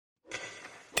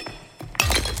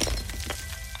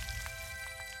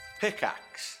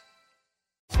Pickaxe.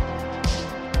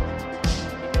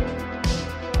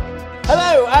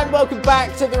 Hello and welcome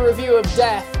back to the Review of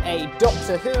Death, a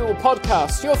Doctor Who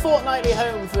podcast, your fortnightly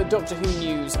home for Doctor Who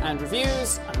news and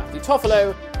reviews. I'm Matthew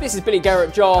Toffolo. This is Billy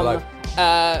Garrett John.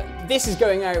 Hello. This is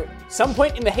going out some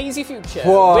point in the hazy future.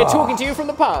 Whoa. We're talking to you from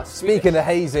the past. Speaking of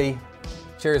hazy,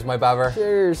 cheers, my baver.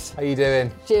 Cheers. How you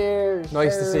doing? Cheers.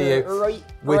 Nice to see you. Right,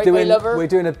 We're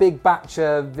doing a big batch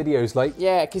of videos, like.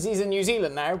 Yeah, because he's in New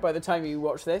Zealand now. By the time you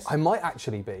watch this, I might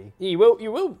actually be. You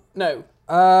will. No.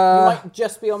 You might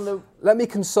just be on the. Let me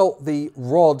consult the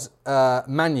ROD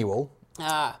manual.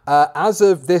 As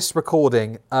of this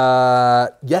recording,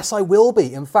 yes, I will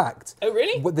be. In fact. Oh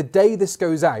really? But the day this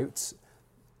goes out.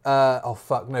 Oh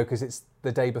fuck no, because it's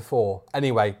the day before.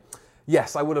 Anyway,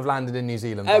 yes, I would have landed in New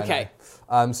Zealand. Okay.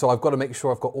 By now. So I've got to make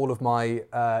sure I've got all of my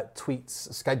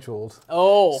tweets scheduled.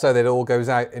 Oh. So that it all goes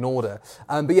out in order.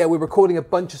 But yeah, we're recording a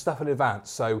bunch of stuff in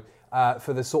advance. So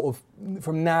for the sort of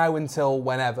from now until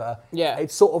whenever,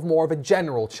 it's sort of more of a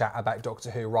general chat about Doctor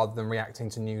Who rather than reacting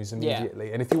to news immediately.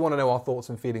 Yeah. And if you want to know our thoughts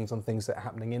and feelings on things that are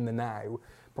happening in the now,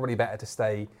 probably better to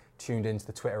stay tuned into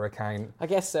the Twitter account. I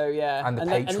guess so, yeah. And the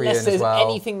Patreon unless there's as well.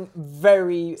 Anything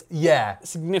very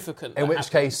significant. In which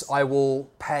case, I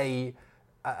will pay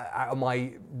out of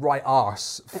my right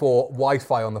arse for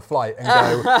Wi-Fi on the flight and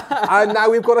go, and now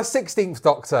we've got a 16th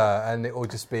Doctor, and it will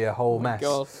just be a whole mess.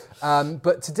 God.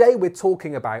 But today we're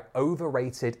talking about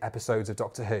overrated episodes of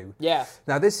Doctor Who. Yeah.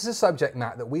 Now this is a subject,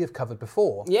 Matt, that we have covered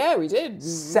before. Yeah, we did.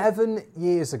 7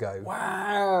 years ago.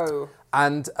 Wow.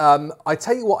 And I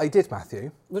tell you what I did, Matthew.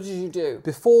 What did you do?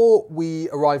 Before we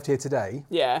arrived here today,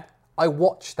 I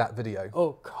watched that video.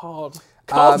 Oh, God.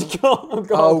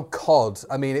 Oh, God.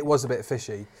 I mean, it was a bit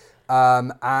fishy.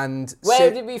 And where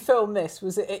did we film this?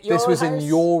 Was it at your house? This was in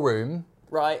your room.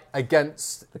 Right.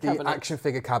 Against the action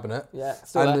figure cabinet. Yeah,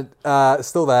 still there.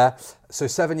 Still there. So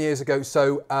 7 years ago.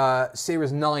 So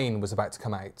Series 9 was about to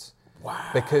come out. Wow.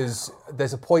 Because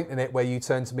there's a point in it where you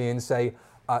turn to me and say,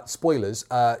 spoilers,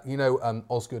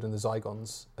 Osgood and the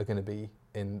Zygons are going to be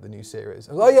in the new series.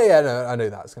 I was like, no, I know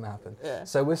that's going to happen. Yeah.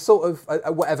 So we're sort of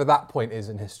at whatever that point is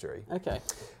in history. Okay.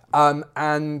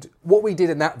 And what we did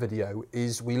in that video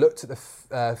is we looked at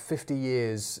the 50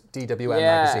 years DWM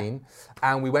magazine,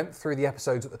 and we went through the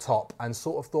episodes at the top and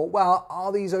sort of thought, well,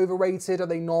 are these overrated? Are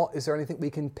they not? Is there anything we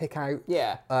can pick out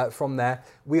from there?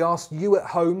 We asked you at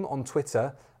home on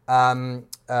Twitter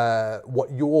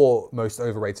what your most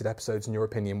overrated episodes in your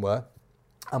opinion were,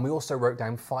 and we also wrote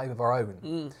down 5 of our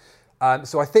own.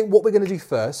 So I think what we're going to do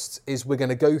first is we're going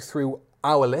to go through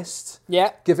our list,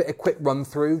 give it a quick run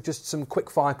through, just some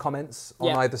quick fire comments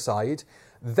on either side.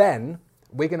 Then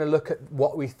we're going to look at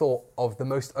what we thought of the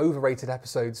most overrated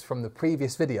episodes from the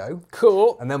previous video.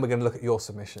 Cool. And then we're going to look at your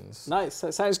submissions. Nice,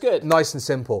 that sounds good. Nice and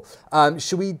simple.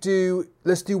 Let's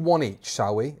do one each,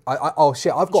 shall we?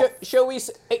 Shall we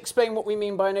explain what we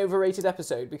mean by an overrated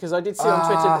episode? Because I did see on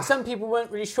Twitter that some people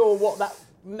weren't really sure what that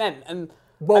meant. And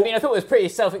I thought it was pretty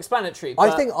self-explanatory.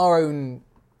 I think our own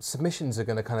submissions are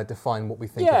going to kind of define what we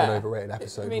think of an overrated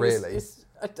episode, really.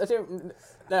 I don't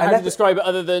know how to describe it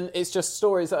other than it's just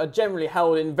stories that are generally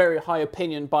held in very high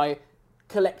opinion by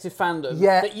collective fandom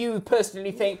that you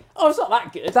personally think, it's not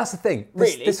that good. That's the thing.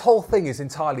 Really? This whole thing is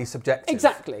entirely subjective.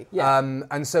 Exactly, yeah.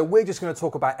 And so we're just going to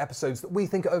talk about episodes that we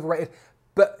think are overrated,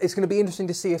 but it's going to be interesting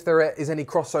to see if there is any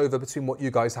crossover between what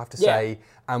you guys have to say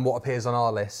and what appears on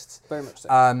our list. Very much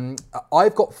so.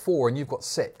 I've got 4 and you've got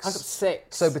 6. I've got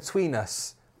 6. So between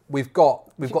us, we've got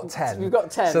 10. We've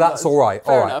got 10. So that's all right.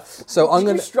 Fair enough. So I'm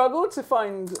going to struggle to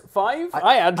find 5.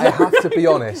 I had. I have to be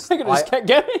honest. I could have just kept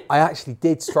going. I actually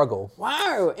did struggle.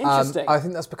 Wow, interesting. I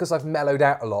think that's because I've mellowed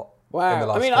out a lot. Wow. In the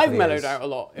last I've mellowed out a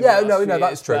lot.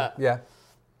 That's true. Yeah.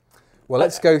 Well,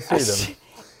 let's go through them.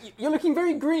 You're looking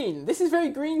very green. This is very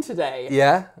green today.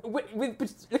 Yeah.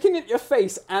 With looking at your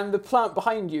face and the plant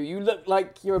behind you, you look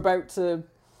like you're about to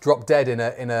drop dead in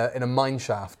a mine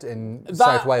shaft in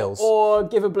South Wales, or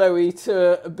give a blowy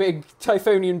to a big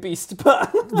Typhonian beast.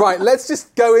 But right, let's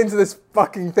just go into this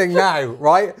fucking thing now,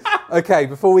 right? Okay,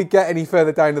 before we get any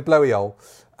further down the blowy hole.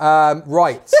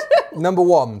 Right, number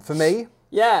 1 for me.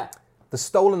 Yeah. The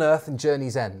Stolen Earth and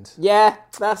Journey's End. Yeah,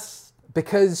 that's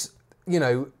because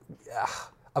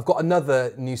I've got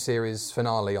another new series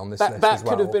finale on this list as well. That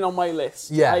could have been on my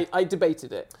list. Yeah. I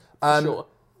debated it, for sure.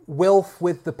 Wilf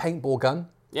with the paintball gun.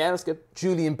 Yeah, that's good.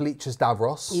 Julian Bleach as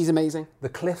Davros. He's amazing. The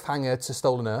cliffhanger to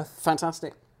Stolen Earth.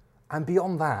 Fantastic. And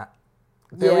beyond that,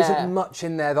 there isn't much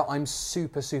in there that I'm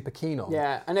super, super keen on.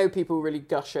 Yeah, I know people really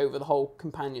gush over the whole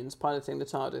companions piloting the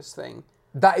TARDIS thing.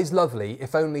 That is lovely,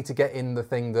 if only to get in the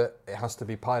thing that it has to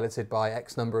be piloted by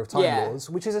X number of Time Lords,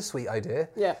 which is a sweet idea.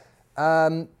 Yeah.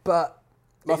 But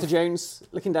Martha Jones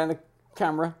looking down the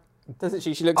camera, doesn't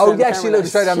she? She looks. oh down the yeah, camera she looks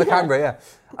straight down the yeah. camera.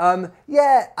 Yeah,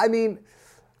 yeah. I mean,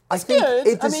 I think good.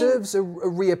 it deserves a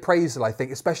reappraisal. I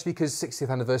think, especially because 60th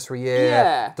anniversary year,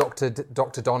 Yeah.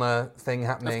 Dr. Donna thing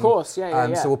happening. Of course,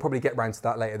 yeah. So we'll probably get round to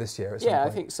that later this year. At some Yeah,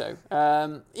 point. I think so.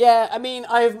 Yeah, I mean,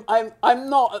 I'm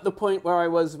not at the point where I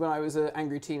was when I was an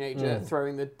angry teenager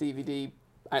throwing the DVD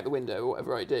out the window or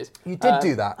whatever I did. You did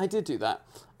do that. I did do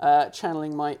that.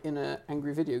 Channeling my inner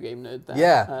angry video game nerd there.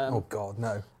 Yeah. Oh God,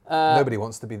 no. Nobody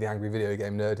wants to be the angry video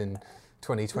game nerd in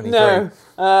 2023. No.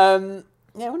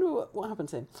 Yeah, I wonder what happened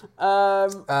to him.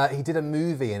 He did a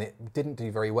movie and it didn't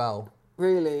do very well.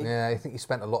 Really? Yeah, I think he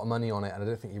spent a lot of money on it and I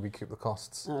don't think he recouped the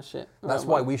costs. Oh, shit. That's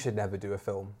why we should never do a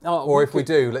film. Oh, or if we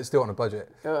do, let's do it on a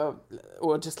budget.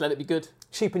 Or just let it be good.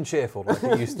 Cheap and cheerful, like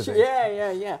it used to be.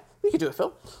 Yeah. We could do a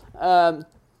film.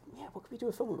 What could we do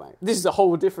a film about? This is a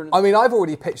whole different... I mean, I've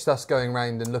already pitched us going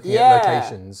around and looking at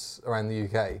locations around the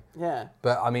UK. Yeah.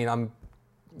 But, I mean, I'm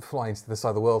flying to the side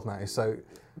of the world now, so...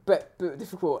 But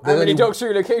difficult. How many Doctor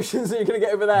Who locations are you going to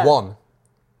get over there? One.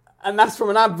 And that's from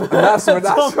an advert. And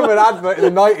that's from an advert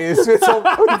in the 90s with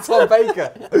Tom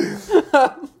Baker.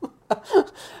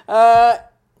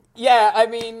 Yeah, I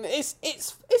mean, it's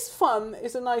fun.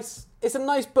 It's a nice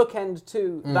bookend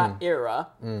to that era.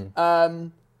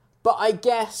 But I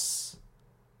guess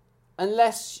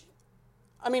unless,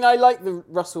 I mean, I like the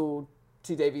Russell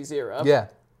T Davies era. Yeah.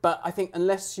 But I think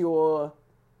unless you're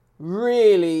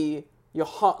really, your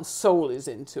heart and soul is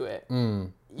into it,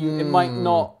 it might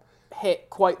not hit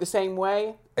quite the same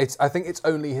way. I think it's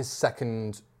only his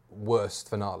second worst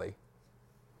finale,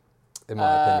 in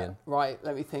my opinion. Right,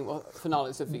 let me think. What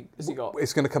finales has he got?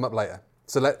 It's going to come up later.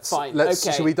 So Fine.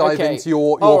 shall we dive into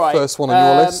your right. first one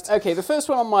on your list? Okay, the first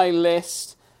one on my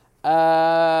list,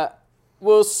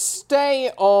 we'll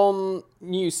stay on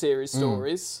new series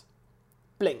stories.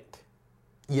 Blink.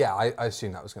 Yeah, I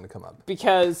assume that was going to come up.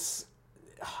 Because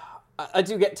I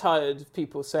do get tired of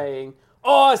people saying,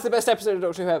 oh, it's the best episode of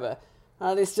Doctor Who ever.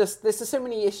 And it's just, there's just so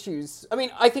many issues. I mean,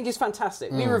 I think it's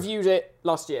fantastic. We reviewed it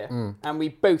last year, and we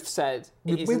both said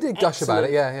it is we did gush about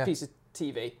it, yeah. piece of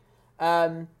TV.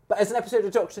 But as an episode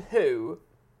of Doctor Who,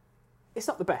 it's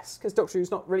not the best, because Doctor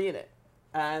Who's not really in it.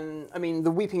 And, I mean,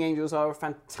 the Weeping Angels are a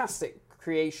fantastic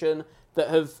creation that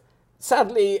have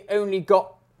sadly only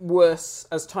got worse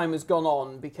as time has gone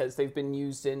on, because they've been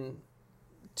used in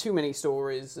too many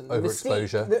stories. And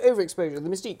Overexposure. The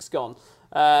mystique's gone.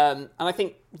 And I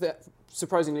think that,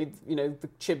 surprisingly, the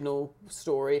Chibnall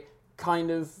story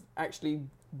kind of actually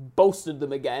bolstered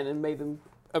them again and made them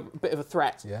a bit of a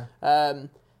threat. Yeah.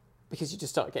 Because you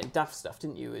just started getting daft stuff,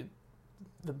 didn't you? With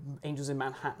the Angels in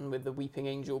Manhattan with the Weeping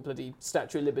Angel bloody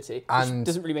Statue of Liberty, which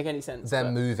doesn't really make any sense.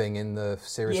 Them moving in the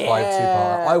Series 5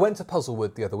 two-part. I went to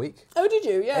Puzzlewood the other week. Oh, did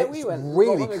you? Yeah, we went.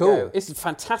 Really cool. Ago. It's a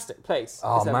fantastic place.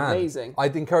 Oh, it's man. Amazing.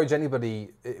 I'd encourage anybody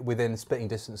within spitting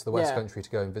distance of the West Country to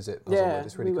go and visit Puzzlewood.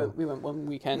 It's really cool. We went one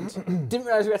weekend. Didn't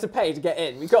realise we had to pay to get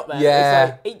in. We got there.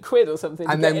 Yeah. It's like £8 or something.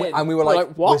 And to then get in. and we were like,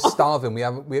 what? we're starving. We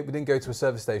didn't go to a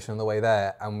service station on the way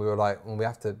there, and we were like, well, we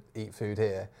have to eat food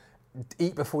here.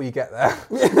 Eat before you get there.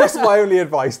 That's my only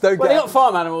advice. Don't Well, get. they got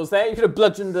farm animals there. You could have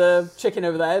bludgeoned a chicken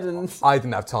over the head and. I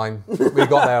didn't have time. We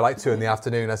got there like 2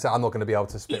 PM. I said, I'm not going to be able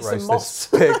to spit Eat some roast moss.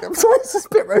 this pig. I'm sorry to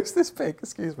spit roast this pig.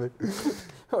 Excuse me.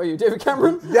 What are you, David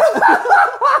Cameron?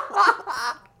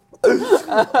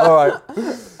 All right.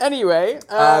 Anyway,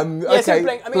 okay. so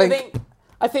Blink. I mean, Blink.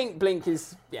 I think Blink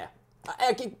is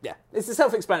it's a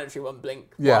self-explanatory one.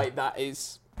 Blink. Yeah. Why that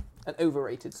is an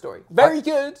overrated story. Very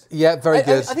good. Yeah, very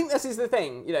good. I think this is the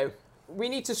thing. We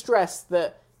need to stress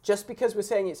that just because we're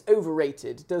saying it's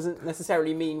overrated doesn't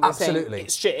necessarily mean we're saying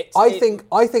it's shit. I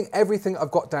think everything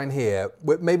I've got down here,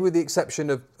 maybe with the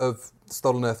exception of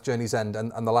Stolen Earth, Journey's End,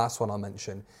 and the last one I'll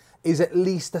mention, is at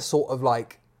least a sort of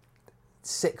like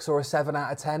 6 or a 7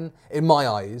 out of 10 in my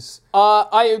eyes.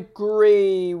 I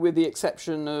agree, with the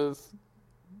exception of.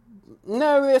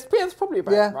 No, that's probably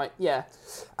about right. Yeah.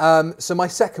 So my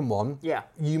second one,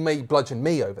 you may bludgeon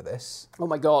me over this. Oh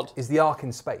my God. Is the Ark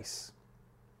in Space.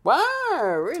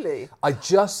 Wow, really? I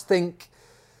just think,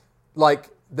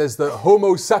 like, there's the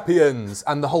Homo sapiens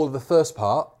and the whole of the first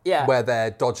part, where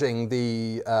they're dodging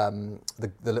the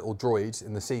little droid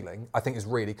in the ceiling. I think is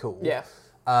really cool. Yeah.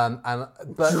 But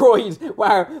droid.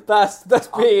 Wow, that's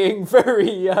being very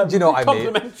do you know what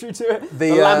complimentary I mean? to it.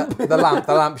 The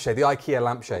lampshade, the IKEA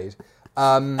lampshade.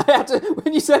 I had to,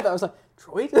 when you said that, I was like,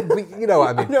 droid? You know what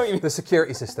I mean? I know what you mean. The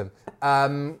security system.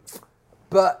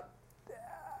 But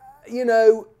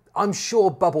I'm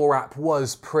sure bubble wrap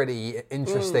was pretty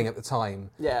interesting at the time.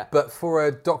 Yeah. But for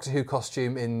a Doctor Who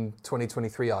costume in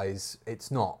 2023 eyes, it's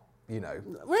not. you know.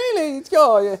 Really?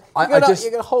 Oh, yeah. You're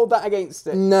going to hold that against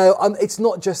it? No, it's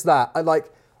not just that.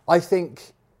 I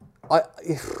think...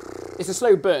 It's a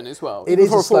slow burn as well. It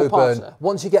is a slow burn.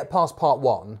 Once you get past part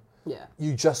 1, yeah,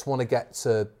 you just want to get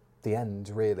to the end,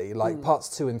 really. Like,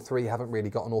 parts 2 and 3 haven't really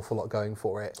got an awful lot going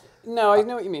for it. No, I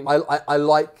know what you mean. I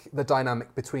like the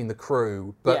dynamic between the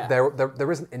crew, but Yeah.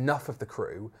 there isn't enough of the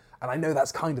crew. And I know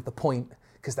that's kind of the point,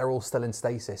 because they're all still in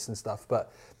stasis and stuff,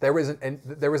 but there isn't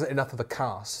enough of a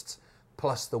cast,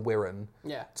 plus the Wirren,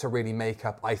 to really make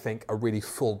up, I think, a really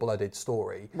full-blooded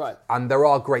story. Right. And there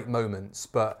are great moments,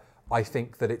 but I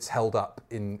think that it's held up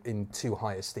in too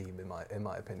high esteem, in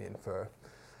my opinion,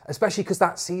 especially because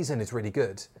that season is really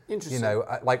good. Interesting. You know,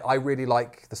 I really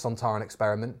like the Sontaran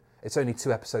Experiment. It's only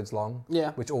 2 episodes long,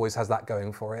 which always has that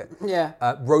going for it. Yeah.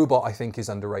 Robot, I think, is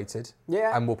underrated.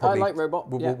 Yeah, and we'll probably, I like Robot.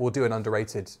 We'll do an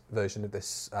underrated version of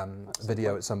this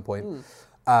video at some point.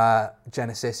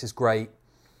 Genesis is great.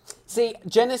 See,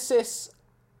 Genesis,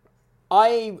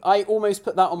 I almost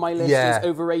put that on my list as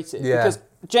overrated because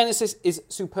Genesis is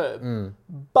superb,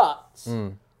 but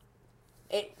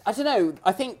I don't know.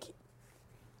 I think.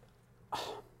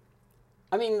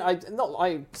 I mean,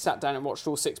 I sat down and watched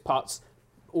all 6 parts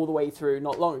all the way through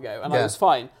not long ago, and I was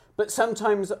fine. But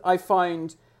sometimes I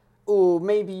find,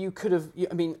 maybe you could have.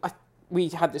 I mean, we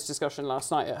had this discussion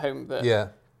last night at home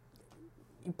that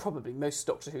probably most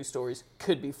Doctor Who stories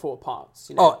could be 4 parts.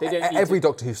 You know, every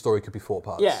Doctor Who story could be 4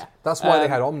 parts. Yeah, that's why they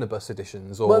had omnibus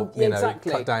editions or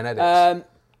cut down edits.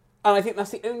 And I think that's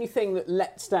the only thing that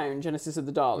lets down Genesis of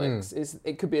the Daleks is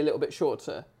it could be a little bit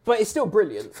shorter. But it's still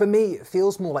brilliant. For me, it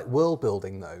feels more like world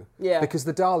building, though. Yeah. Because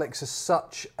the Daleks are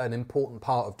such an important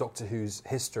part of Doctor Who's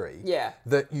history. Yeah.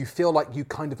 That you feel like you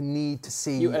kind of need to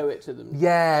see... You owe it to them.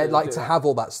 Yeah, to have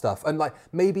all that stuff. And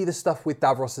maybe the stuff with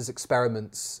Davros's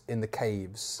experiments in the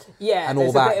caves. Yeah. And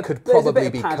all that could probably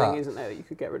be cut. There's a bit of padding, isn't there, that you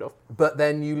could get rid of. But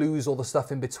then you lose all the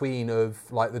stuff in between of,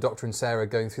 the Doctor and Sarah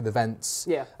going through the vents.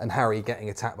 Yeah. And Harry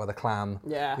getting attacked by the clam.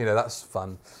 Yeah. You know, that's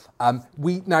fun.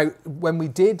 When we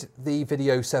did the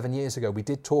video 7 years ago, we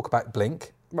did talk about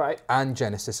Blink, and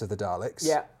Genesis of the Daleks.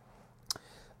 Yeah.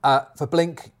 For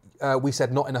Blink, we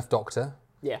said not enough Doctor.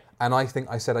 Yeah. And I think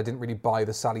I said I didn't really buy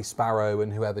the Sally Sparrow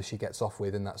and whoever she gets off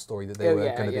with in that story that they were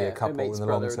going to be a couple in the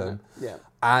long term. Yeah.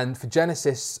 And for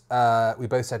Genesis, we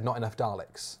both said not enough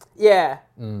Daleks. Yeah.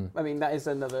 I mean, that is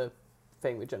another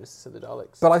thing with Genesis of the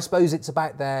Daleks. But I suppose it's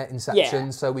about their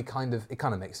inception, so it kind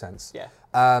of makes sense. Yeah.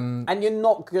 And you're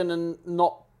not gonna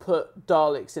not put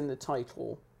Daleks in the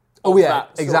title.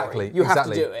 Exactly. You have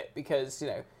to do it because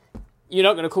you're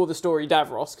not going to call the story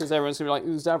Davros because everyone's going to be like,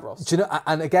 "Who's Davros?" Do you know?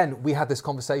 And again, we had this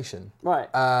conversation, right?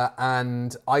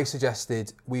 And I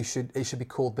suggested it should be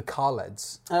called the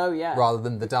Khaleds. Oh yeah. Rather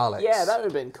than the Daleks. Yeah, that would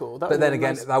have been cool. But then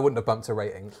again, that wouldn't have bumped a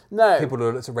rating. No. People would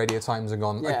have looked at Radio Times and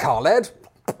gone, Khaled?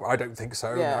 I don't think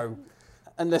so. Yeah. No.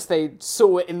 Unless they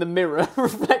saw it in the mirror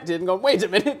reflected and gone, wait a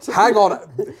minute. Hang on.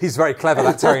 He's very clever,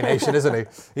 that Terry Nation, isn't he?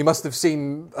 He must have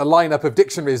seen a lineup of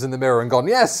dictionaries in the mirror and gone,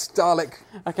 yes, Dalek.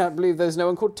 I can't believe there's no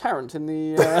one called Tarrant in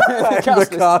the, the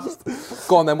cast.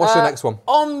 Go on then, what's your next one?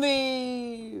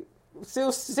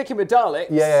 Still sticking with Daleks.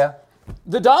 Yeah.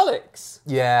 The Daleks.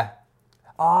 Yeah.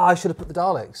 I should have put the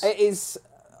Daleks. It's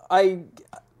a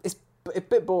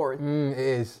bit boring. It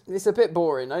is. It's a bit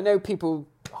boring. I know people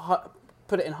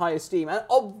put it in high esteem, and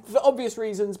for obvious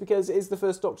reasons, because it is the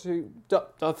first Doctor Who,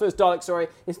 first Dalek story.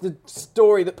 It's the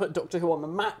story that put Doctor Who on the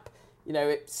map.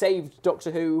 It saved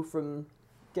Doctor Who from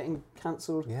getting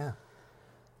cancelled. Yeah.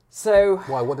 So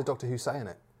why? What did Doctor Who say in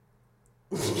it?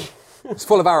 It's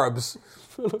full of Arabs.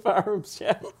 Full of Arabs,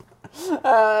 yeah.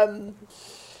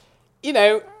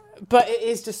 But it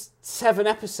is just 7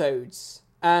 episodes,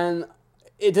 and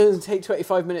it doesn't take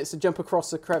 25 minutes to jump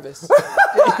across a crevice.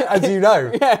 As you know.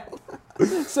 Yeah.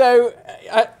 So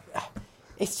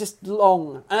it's just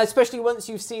long. And especially once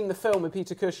you've seen the film with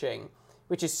Peter Cushing,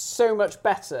 which is so much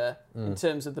better in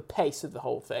terms of the pace of the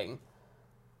whole thing,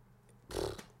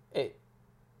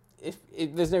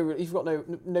 you've got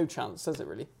no chance, has it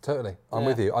really? Totally. I'm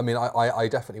with you. I mean, I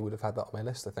definitely would have had that on my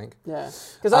list, I think. Yeah.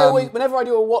 Because whenever I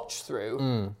do a watch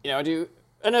through, I do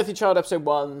Unearthly Child episode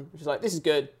 1, which is like, this is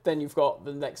good. Then you've got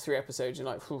the next 3 episodes. You're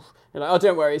like, oh,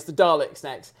 don't worry, it's the Daleks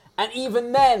next. And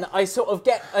even then, I sort of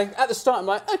get, at the start, I'm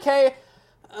like, okay,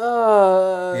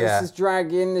 this is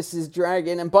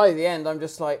dragging. And by the end, I'm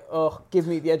just like, oh, give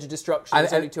me the Edge of Destruction.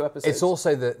 It's only 2 episodes. It's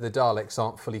also that the Daleks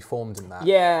aren't fully formed in that.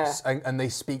 Yeah. And they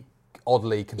speak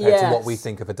oddly compared to what we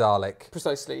think of a Dalek.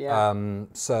 Precisely, yeah.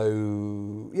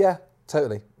 So, yeah,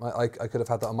 totally. I could have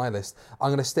had that on my list. I'm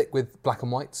going to stick with Black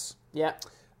and Whites. Yeah.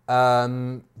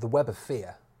 The Web of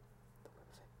Fear.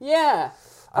 Yeah.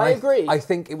 And I agree. I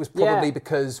think it was probably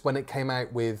because when it came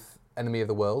out with Enemy of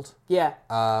the World,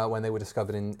 when they were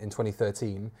discovered in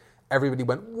 2013, everybody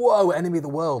went, "Whoa, Enemy of the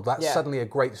World! That's suddenly a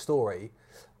great story."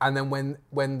 And then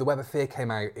when The Web of Fear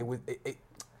came out,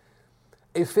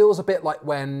 it feels a bit like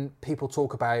when people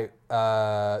talk about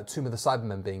Tomb of the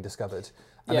Cybermen being discovered.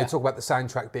 And they talk about the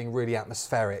soundtrack being really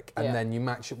atmospheric, and then you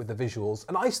match it with the visuals.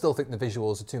 And I still think the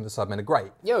visuals of Tomb of the Cybermen are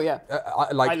great. Oh, yeah.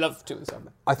 I love Tomb of the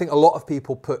Cybermen. I think a lot of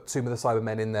people put Tomb of the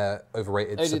Cybermen in their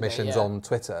overrated submissions on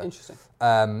Twitter. Interesting.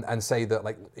 And say that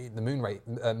like the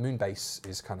Moonbase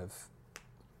is kind of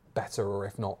better, or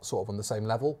if not, sort of on the same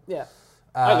level. Yeah.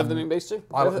 I love the Moonbase too.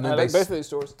 I love the Moonbase. I like both of those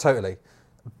stories. Totally.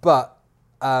 But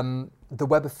The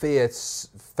Web of Fear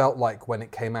felt like when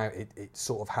it came out, it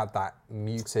sort of had that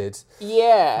muted.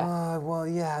 Yeah. Well,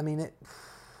 yeah. I mean,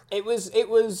 it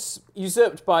was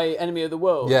usurped by Enemy of the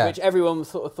World, which everyone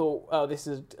sort of thought, oh, this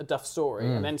is a duff story,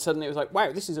 and then suddenly it was like,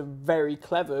 wow, this is a very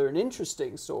clever and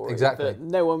interesting story that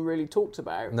no one really talked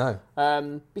about. No.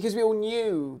 Because we all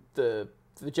knew the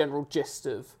general gist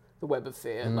of The Web of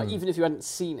Fear. Like even if you hadn't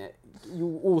seen it,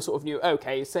 you all sort of knew,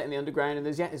 okay, it's set in the underground and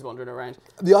there's Yetis wandering around.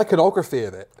 The iconography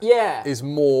of it is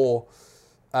more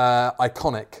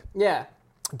iconic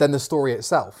than the story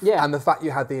itself. Yeah. And the fact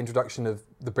you had the introduction of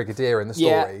the Brigadier in the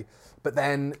story, but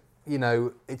then, you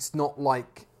know, it's not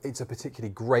like it's a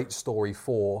particularly great story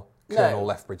for Colonel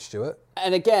Lethbridge Stewart.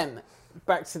 And again,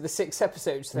 back to the 6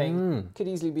 episodes thing, could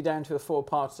easily be down to a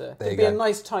 4-parter. It'd be a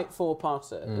nice tight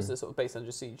 4-parter as a sort of Base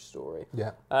Under Siege story.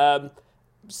 Yeah.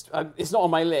 It's not on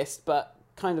my list, but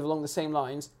kind of along the same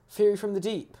lines, Fury from the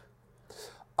Deep.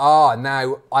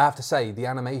 Now, I have to say, the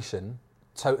animation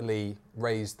totally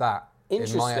raised that in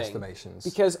my estimations.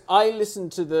 Because I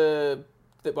listened to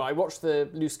I watched the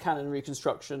loose cannon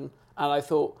reconstruction, and I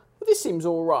thought, well, this seems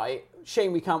all right.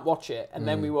 Shame we can't watch it. And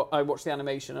then I watched the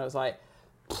animation, and I was like,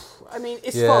 I mean,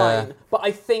 it's fine. But I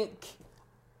think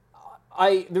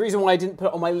the reason why I didn't put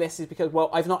it on my list is because, well,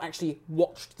 I've not actually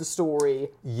watched the story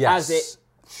as it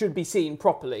should be seen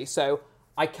properly, so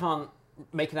I can't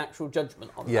make an actual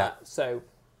judgment on that. So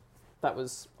that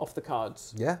was off the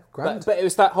cards. Yeah, grand. But it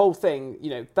was that whole thing, you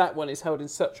know, that one is held in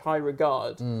such high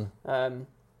regard. And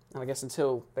I guess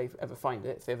until they ever find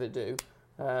it, if they ever do,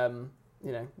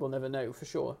 you know, we'll never know for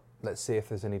sure. Let's see if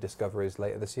there's any discoveries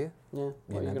later this year. Yeah.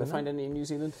 Well, you're going to find any in New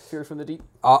Zealand? Fury from the Deep?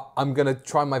 I'm going to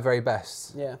try my very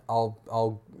best. Yeah.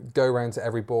 I'll go around to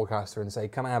every broadcaster and say,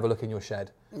 can I have a look in your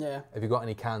shed? Yeah. Have you got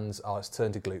any cans? Oh, it's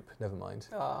turned to gloop. Never mind.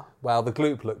 Well, the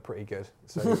gloop looked pretty good.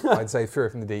 So I'd say Fury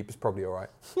from the Deep is probably all right.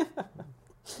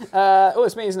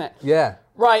 It's me, isn't it? Yeah.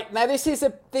 Right. Now,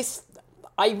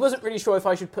 I wasn't really sure if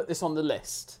I should put this on the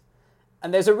list.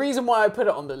 And there's a reason why I put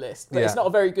it on the list, but it's not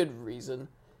a very good reason.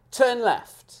 Turn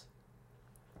Left.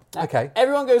 Now,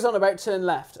 everyone goes on about Turn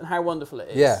Left and how wonderful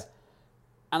it is. Yeah.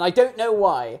 And I don't know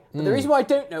why. But the reason why I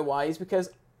don't know why is because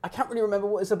I can't really remember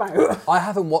what it's about. I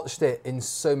haven't watched it in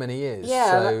so many years.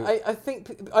 Yeah, so... I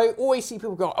think I always see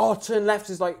people go, oh, Turn Left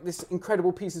is like this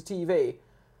incredible piece of TV.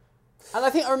 And I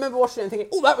think I remember watching it and thinking,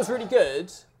 oh, that was really good.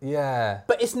 Yeah.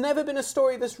 But it's never been a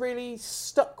story that's really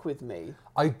stuck with me.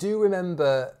 I do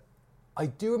remember, I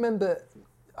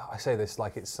say this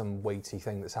like it's some weighty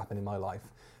thing that's happened in my life,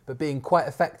 but being quite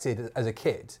affected as a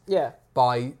kid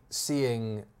by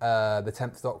seeing the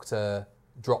 10th Doctor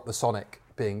drop the Sonic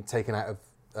being taken out of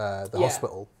the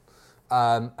hospital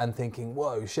and thinking,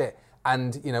 whoa, shit.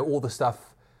 And, you know, all the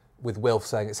stuff with Wilf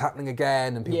saying it's happening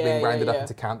again and people being rounded up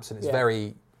into camps and it's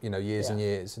very, you know, years and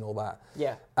years and all that.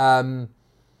 Yeah.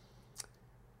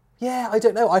 Yeah, I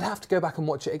don't know. I'd have to go back and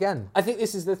watch it again. I think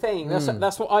this is the thing.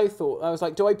 That's what I thought. I was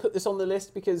like, do I put this on the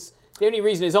list? Because the only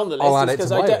reason it's on the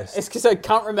list is because I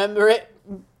can't remember it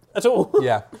at all.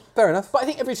 Yeah, fair enough. But I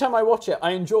think every time I watch it,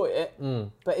 I enjoy it.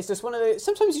 But it's just one of those...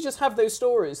 Sometimes you just have those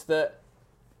stories that...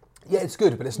 Yeah, it's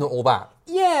good, but it's not all that.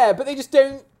 Yeah, but they just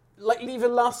don't like leave a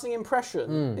lasting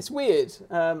impression. It's weird.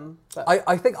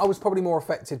 I think I was probably more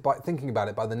affected by thinking about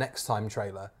it by the Next Time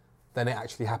trailer than it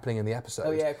actually happening in the episode.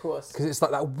 Oh yeah, of course. Because it's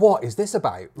like that. What is this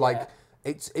about? Like,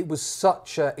 it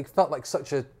felt like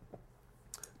such a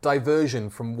diversion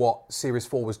from what Series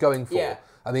 4 was going for. Yeah.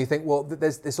 And then you think, well,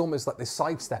 there's this almost like this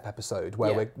sidestep episode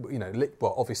where we're, you know,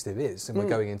 well, obviously it is, and we're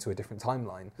going into a different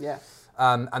timeline. Yeah.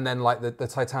 And then like the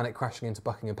Titanic crashing into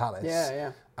Buckingham Palace.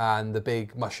 Yeah. And the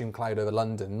big mushroom cloud over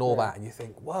London and all that, and you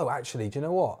think, whoa, actually, do you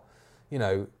know what? You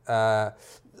know,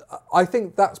 I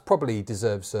think that's probably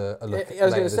deserves a look. I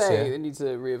was going to say it needs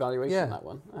a reevaluation. That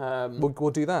one.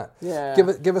 We'll do that. Yeah.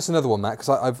 Give us another one, Matt, because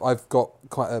I've got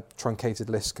quite a truncated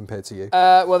list compared to you.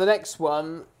 Well, the next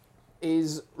one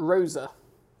is Rosa.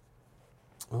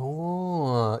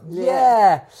 Oh,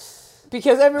 yeah.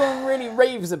 because everyone really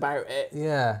raves about it.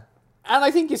 Yeah. And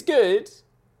I think it's good.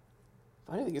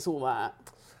 But I don't think it's all that.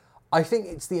 I think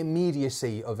it's the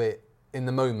immediacy of it in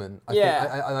the moment.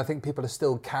 I think people are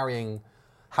still carrying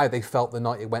how they felt the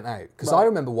night it went out. Because I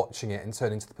remember watching it and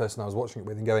turning to the person I was watching it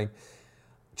with and going,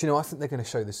 do you know, I think they're going to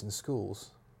show this in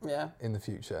schools in the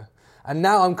future. And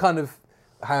now I'm kind of,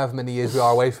 however many years we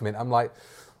are away from it, I'm like,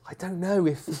 I don't know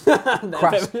if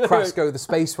Krasko the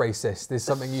space racist is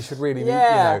something you should really, you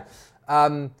know.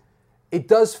 It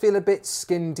does feel a bit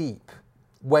skin deep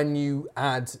when you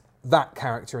add that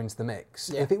character into the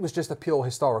mix. Yeah. If it was just a pure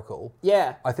historical,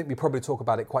 I think we'd probably talk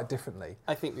about it quite differently.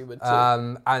 I think we would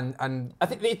too. And I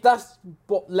think that's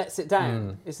what lets it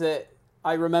down, is that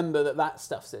I remember that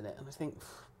stuff's in it, and I think...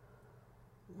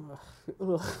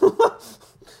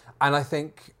 and I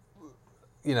think,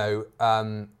 you know,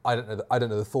 I don't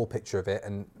know the full picture of it,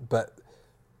 but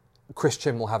Chris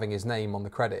Chibnall having his name on the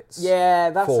credits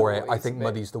that's for it, I think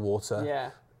muddies the water.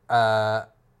 Yeah.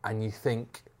 And you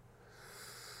think,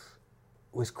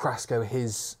 was Krasko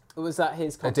his Was that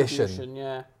his addition? Contribution?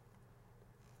 Yeah.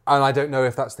 And I don't know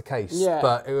if that's the case, Yeah.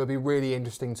 but it would be really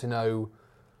interesting to know,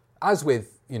 as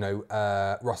with, you know,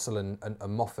 Russell and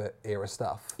Moffat era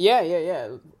stuff.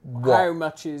 Yeah. How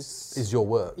much is your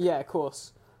work? Yeah, of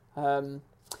course. I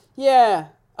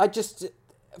just,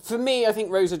 for me, I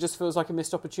think Rosa just feels like a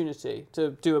missed opportunity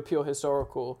to do a pure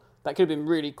historical. That could have been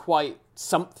really quite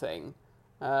something.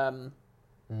 Yeah,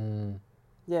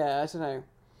 I don't know.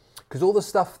 Because all the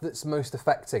stuff that's most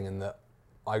affecting and that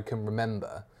I can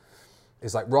remember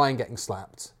is like Ryan getting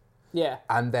slapped. Yeah.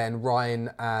 And then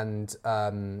Ryan and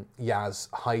Yaz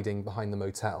hiding behind the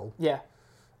motel. Yeah.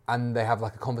 And they have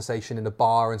like a conversation in a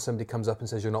bar and somebody comes up and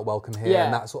says, you're not welcome here. Yeah.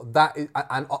 And that sort of, that is,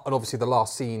 and obviously the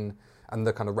last scene and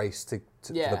the kind of race to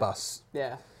the bus.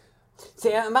 Yeah.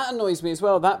 See, and that annoys me as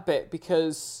well, that bit,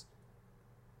 because,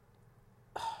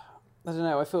 I don't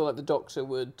know, I feel like the Doctor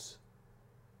would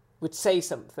say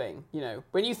something, you know.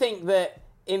 When you think that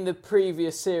in the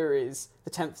previous series, the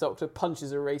 10th Doctor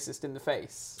punches a racist in the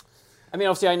face. I mean,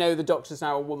 obviously I know the Doctor's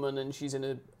now a woman and she's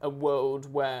in a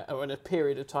world where, or in a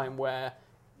period of time where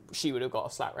she would have got a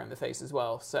slap around the face as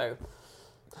well, so...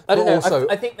 I don't know. Also,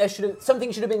 I think something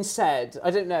should have been said.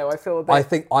 I don't know. I feel a bit...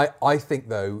 I think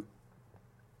though,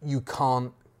 you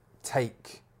can't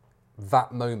take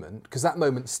that moment, because that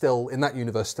moment still, in that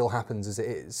universe, still happens as it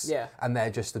is. Yeah. And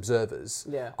they're just observers.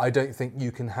 Yeah. I don't think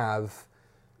you can have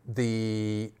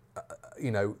the,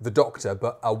 the Doctor,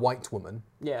 but a white woman.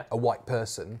 Yeah. A white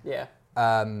person. Yeah.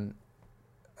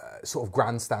 Sort of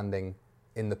grandstanding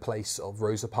in the place of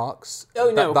Rosa Parks.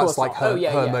 Oh no, that's like her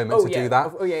moment to do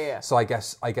that. Oh yeah. So I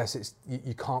guess it's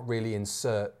you can't really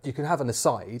insert. You can have an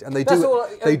aside, and they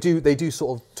do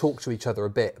sort of talk to each other a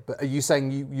bit. But are you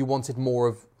saying you wanted more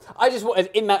of? I just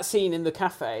wanted in that scene in the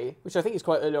cafe, which I think is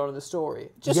quite early on in the story,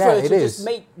 just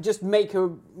make a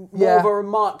more of a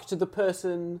remark to the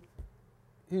person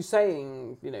who's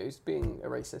saying, who's being a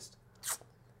racist.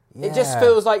 Yeah. It just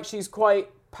feels like she's quite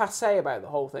passé about the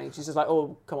whole thing. She's just like,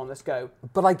 oh, come on, let's go.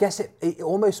 But I guess it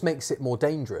almost makes it more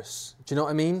dangerous. Do you know what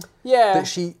I mean? Yeah. That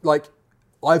she,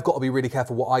 I've got to be really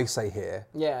careful what I say here.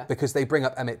 Yeah. Because they bring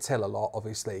up Emmett Till a lot,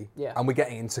 obviously. Yeah. And we're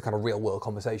getting into kind of real world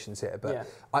conversations here. But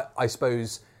I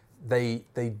suppose they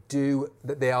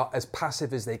are as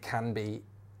passive as they can be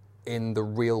in the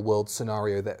real world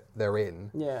scenario that they're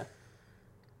in. Yeah.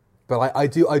 But I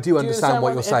do understand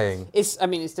what you're saying. It's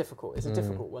difficult. It's a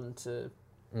difficult one to...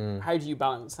 How do you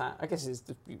balance that? I guess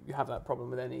you have that problem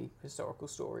with any historical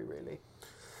story, really.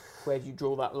 Where do you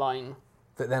draw that line?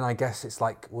 But then I guess it's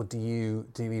like, well, do you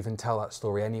even tell that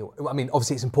story anyway? I mean,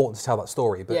 obviously it's important to tell that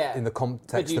story, but in the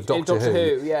context of Doctor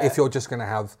Who, if you're just going to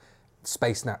have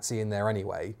Space Nazi in there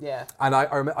anyway. Yeah. And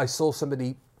I saw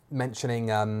somebody mentioning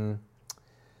the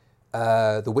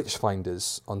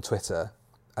Witchfinders on Twitter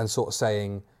and sort of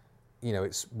saying,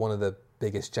 it's one of the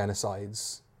biggest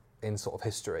genocides in sort of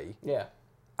history. Yeah.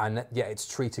 And yet it's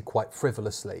treated quite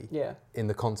frivolously in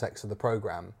the context of the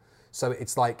programme. So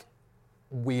it's like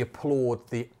we applaud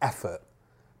the effort,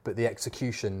 but the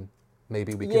execution,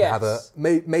 maybe we can have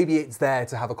maybe it's there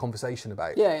to have a conversation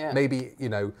about. Yeah. Maybe,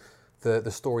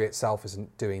 the story itself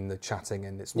isn't doing the chatting,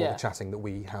 and it's more the chatting that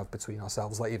we have between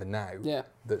ourselves, like even now,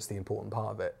 that's the important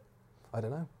part of it. I don't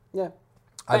know. Yeah.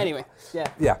 But anyway,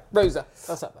 Yeah. Rosa,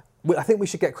 that's up there. I think we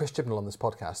should get Chris Chibnall on this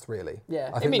podcast, really. Yeah.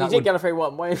 I mean, he did Gallifrey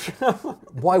 1.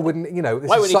 Why wouldn't,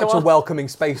 this is such a welcoming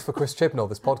space for Chris Chibnall,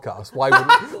 this podcast.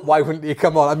 Why wouldn't he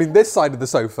come on? I mean, this side of the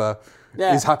sofa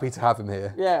is happy to have him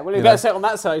here. Yeah, well, you better sit on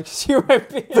that side, because you won't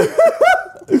be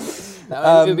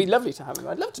it would be lovely to have him.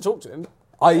 I'd love to talk to him.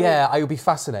 It would be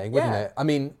fascinating, wouldn't it? I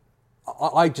mean,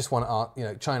 I just want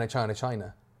to,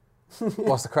 China.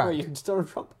 What's the crack? Oh, you Donald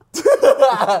Trump.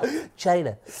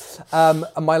 China. And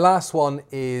my last one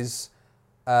is,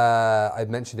 I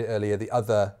mentioned it earlier, the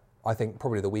other, I think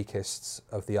probably the weakest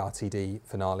of the RTD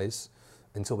finales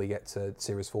until we get to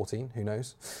Series 14, who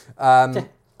knows.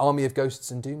 Army of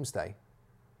Ghosts and Doomsday.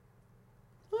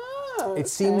 Oh, It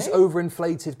seems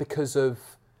overinflated because of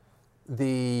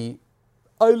the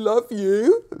I love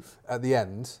you at the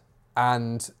end,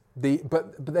 and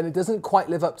but then it doesn't quite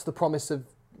live up to the promise of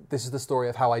this is the story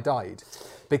of how I died,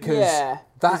 because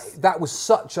that was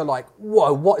such a like,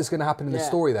 whoa, what is going to happen in this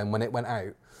story then when it went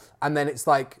out, and then it's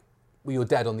like, well, you're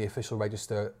dead on the official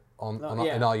register in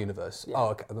our universe. Oh,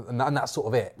 okay, and that's sort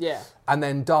of it. Yeah. And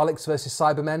then Daleks versus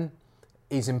Cybermen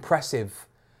is impressive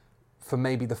for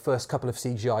maybe the first couple of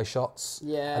CGI shots.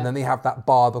 Yeah. And then they have that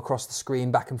barb across the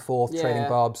screen, back and forth, trading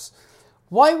barbs.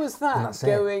 Why was that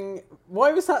going?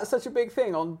 Why was that such a big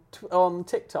thing on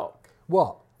TikTok?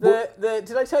 What?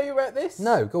 Did I tell you about this?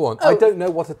 No, go on. I don't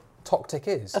know what a toctic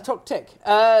is. A toctic.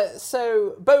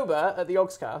 So Boba at the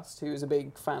Ogscast, who's a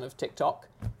big fan of TikTok,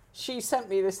 she sent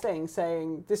me this thing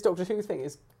saying this Doctor Who thing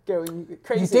is going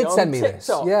crazy. You did send me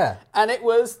TikTok. this, yeah. And it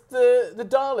was the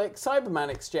Dalek Cyberman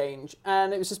exchange,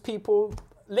 and it was just people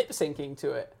lip syncing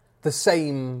to it. The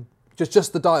same,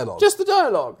 just the dialogue. Just the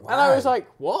dialogue. Wow. And I was like,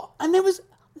 what? And there was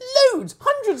loads,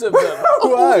 hundreds of them,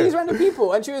 of all these random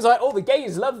people. And she was like, oh, the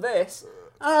gays love this.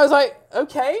 And I was like,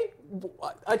 okay,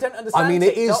 I don't understand. I mean,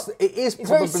 TikTok. it is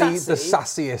probably the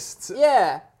sassiest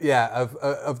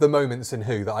of the moments in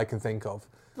Who that I can think of.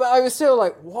 But I was still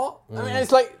like, what? I mean,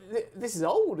 it's like, this is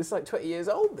old. It's like 20 years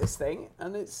old, this thing.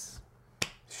 And it's...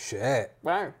 Shit.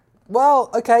 Wow. Well,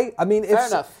 okay. I mean, fair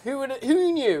enough. Who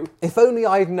knew? If only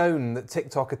I'd known that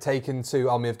TikTok had taken to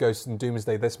Army of Ghosts and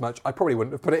Doomsday this much, I probably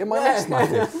wouldn't have put it in my list,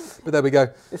 Matthew. But there we go.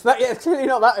 It's clearly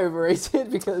not that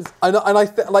overrated because...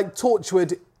 like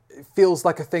Torchwood feels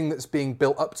like a thing that's being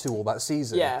built up to all that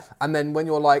season. Yeah. And then when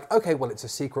you're like, okay, well, it's a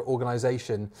secret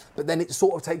organisation, but then it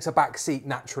sort of takes a back seat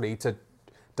naturally to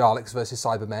Daleks versus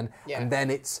Cybermen, and then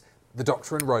it's the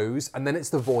Doctor and Rose, and then it's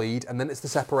the Void, and then it's the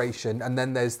separation, and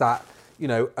then there's that, you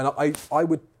know, and I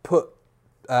would put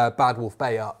Bad Wolf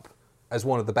Bay up as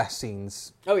one of the best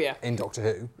scenes in Doctor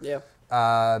Who. Yeah.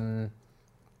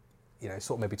 You know,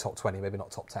 sort of maybe top 20, maybe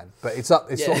not top 10, but it's sort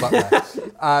of up there.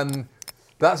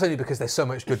 But that's only because there's so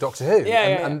much good Doctor Who.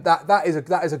 And that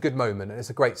is a good moment, and it's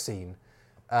a great scene.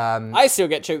 I still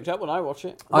get choked up when I watch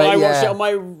it. When I watched it on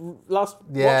my last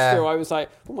watch through, I was like,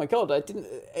 "Oh my god!" I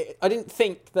didn't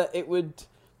think that it would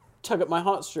tug at my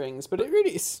heartstrings, but it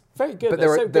really is very good. But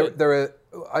there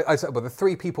are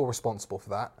three people responsible for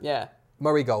that. Yeah.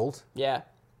 Murray Gold. Yeah.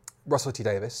 Russell T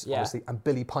Davies, obviously, and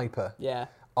Billy Piper. Yeah.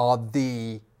 Are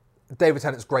the David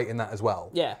Tennant's great in that as well.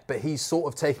 Yeah. But he's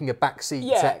sort of taking a back seat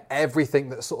to everything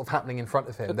that's sort of happening in front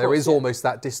of him. There is almost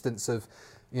that distance of,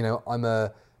 you know, I'm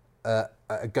a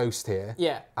ghost here,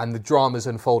 and the drama's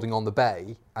unfolding on the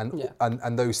bay,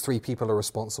 and those three people are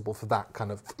responsible for that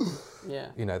kind of,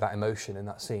 you know, that emotion in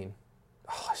that scene.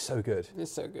 Oh, it's so good.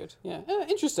 It's so good. Yeah,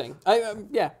 interesting. I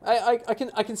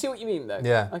can see what you mean though.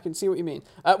 Yeah, I can see what you mean.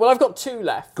 Well, I've got two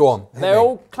left. Go on. They're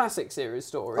all classic series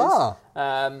stories.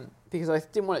 Because I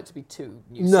didn't want it to be too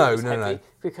new series heavy,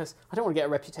 because I don't want to get a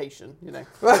reputation, you know.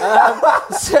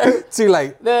 So too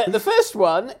late. The first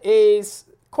one is,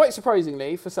 quite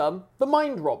surprisingly for some, The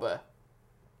Mind Robber.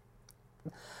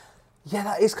 Yeah,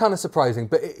 that is kind of surprising,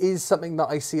 but it is something that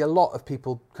I see a lot of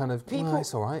people kind of,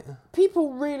 it's all right.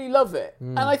 People really love it,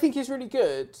 and I think it's really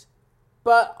good,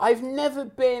 but I've never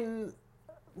been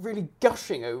really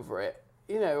gushing over it.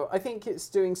 You know, I think it's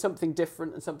doing something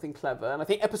different and something clever, and I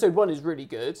think episode 1 is really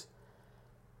good.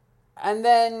 And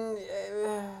then,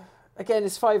 again,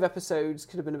 it's 5 episodes,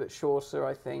 could have been a bit shorter,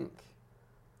 I think.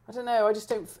 I don't know, I just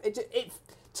don't...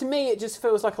 To me, it just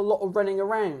feels like a lot of running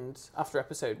around after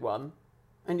episode 1.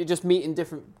 And you're just meeting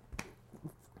different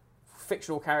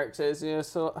fictional characters, you know,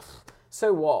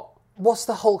 so what? What's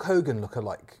the Hulk Hogan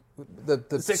lookalike?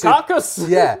 The carcass?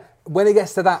 Yeah, when it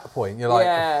gets to that point, you're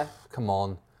like, come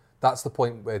on. That's the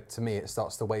point where, to me, it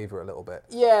starts to waver a little bit.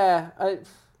 Yeah,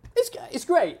 it's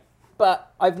great,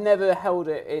 but I've never held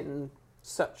it in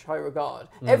such high regard.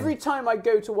 Every time I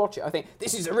go to watch it, I think,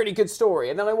 this is a really good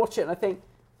story. And then I watch it and I think,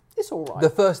 it's all right. The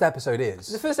first episode is.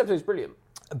 The first episode is brilliant.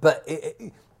 But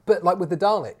but like with the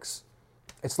Daleks,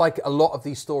 it's like a lot of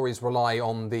these stories rely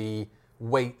on the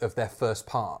weight of their first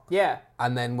part. Yeah.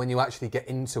 And then when you actually get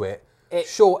into it,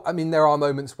 sure, I mean, there are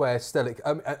moments where still,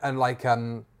 and like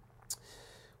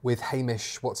with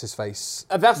Hamish, what's his face,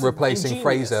 replacing ingenious.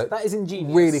 Fraser. That is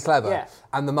ingenious. Really clever. Yeah.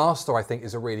 And the Master, I think,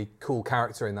 is a really cool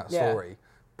character in that story.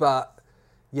 But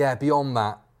yeah, beyond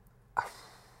that,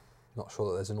 not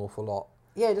sure that there's an awful lot.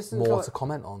 Yeah, just more to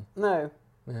comment on. No.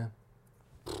 Yeah.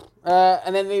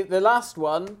 And then the last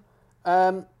one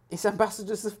is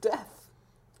Ambassadors of Death.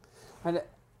 And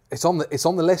It's on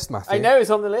the list, Matthew. I know it's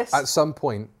on the list. At some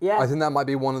point. Yeah. I think that might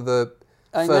be one of the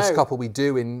first couple we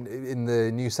do in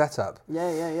the new setup.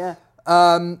 Yeah.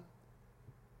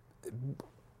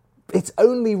 It's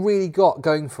only really got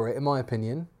going for it, in my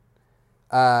opinion,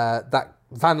 that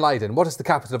Van Leyden. What is the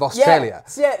capital of Australia?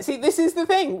 Yeah, see, this is the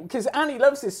thing, because Annie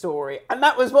loves this story, and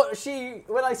that was what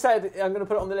when I said I'm going to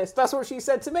put it on the list, that's what she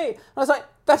said to me. I was like,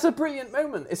 that's a brilliant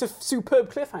moment. It's a superb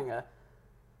cliffhanger.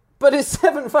 But it's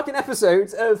 7 fucking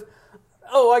episodes of,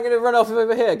 oh, I'm going to run off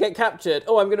over here, get captured.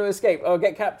 Oh, I'm going to escape. Oh,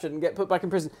 get captured and get put back in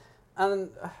prison.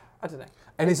 And I don't know.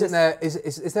 And is there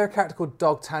a character called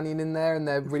D'Artagnan in there, and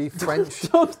they're really French?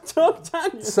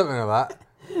 D'Artagnan. Something like that.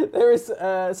 There is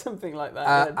something like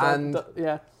that.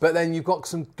 Yeah. But then you've got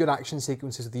some good action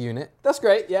sequences of the unit. That's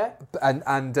great, yeah.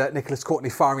 And Nicholas Courtney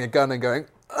firing a gun and going,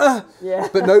 yeah.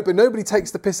 But nobody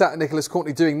takes the piss out of Nicholas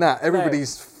Courtney doing that.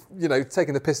 Everybody's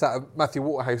taking the piss out of Matthew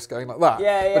Waterhouse going like that.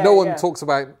 Yeah, but no one talks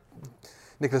about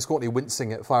Nicholas Courtney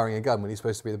wincing at firing a gun when he's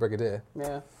supposed to be the Brigadier.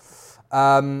 Yeah.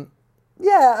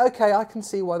 Yeah, okay, I can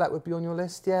see why that would be on your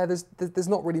list. Yeah, there's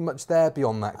not really much there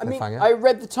beyond that cliffhanger. I mean, I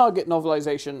read the Target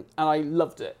novelisation and I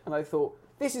loved it. And I thought,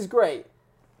 this is great.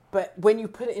 But when you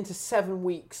put it into 7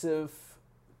 weeks of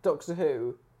Doctor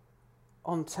Who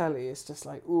on telly, it's just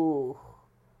like, ooh,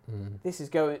 this is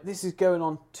going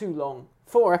on too long.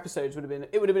 4 episodes would have been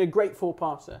a great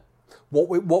 4-parter.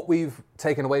 What we've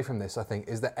taken away from this, I think,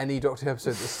 is that any Doctor Who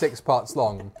episode that's 6 parts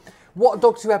long, what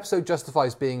Doctor Who episode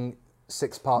justifies being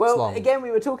 6 parts long? Well, again,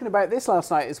 we were talking about this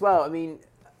last night as well. I mean,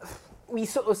 we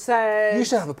sort of said... You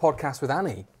should have a podcast with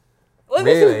Annie. Well,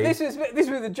 really? This was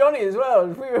with Johnny as well.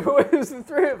 It was the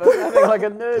 3 of us having like a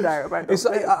nerd out about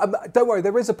it. Don't worry,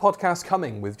 there is a podcast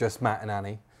coming with just Matt and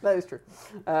Annie. That is true.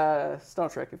 Star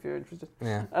Trek, if you're interested.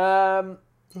 Yeah.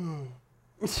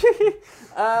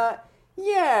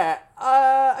 Yeah.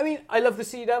 I mean, I love the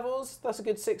Sea Devils. That's a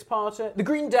good 6-parter. The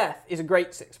Green Death is a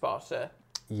great 6-parter.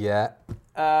 Yeah.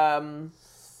 How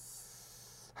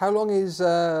long is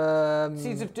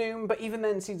Seeds of Doom? But even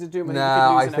then, Seeds of Doom.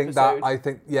 I think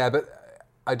but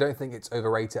I don't think it's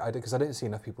overrated. Because I don't see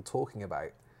enough people talking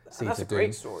about Seeds of Doom. That's a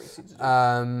great story. Seeds of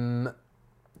Doom.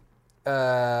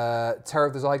 Terror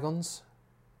of the Zygons.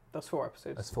 That's 4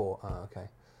 episodes. That's 4. Oh, okay.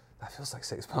 That feels like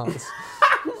 6 parts.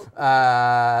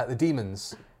 The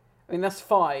Demons. I mean, that's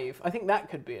 5. I think that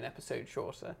could be an episode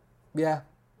shorter. Yeah,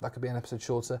 that could be an episode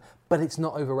shorter. But it's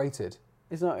not overrated.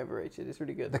 It's not overrated. It's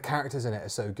really good. The characters in it are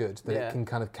so good that it can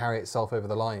kind of carry itself over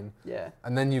the line. Yeah.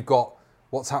 And then you've got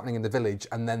what's happening in the village,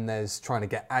 and then there's trying to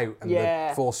get out, and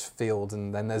the force field,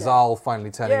 and then there's Zal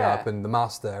finally turning up, and the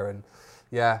Master, and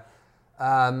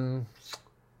oh,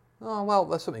 well,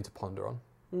 there's something to ponder on.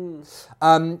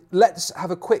 Let's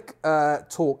have a quick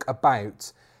talk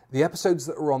about the episodes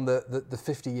that were on the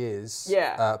 50 years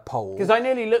poll. Because I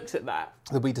nearly looked at that.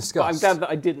 That we discussed. But I'm glad that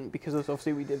I didn't, because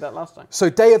obviously we did that last time. So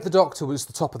Day of the Doctor was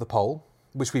the top of the poll,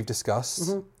 which we've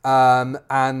discussed.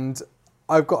 And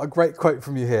I've got a great quote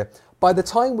from you here. By the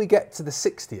time we get to the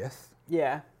 60th...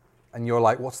 Yeah. And you're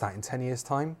like, what's that, in 10 years'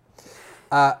 time?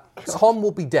 Tom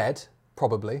will be dead,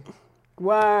 probably.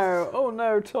 Wow. Oh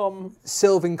no, Tom.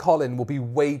 Sylvan Collin will be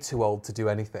way too old to do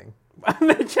anything. And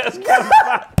they just come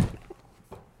back.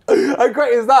 How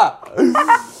great is that?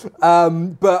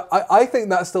 But I think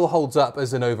that still holds up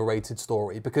as an overrated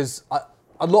story, because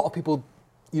a lot of people,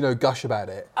 gush about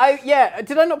it.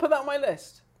 Did I not put that on my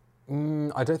list?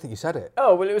 I don't think you said it.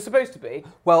 Oh, well, it was supposed to be.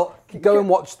 Well, go and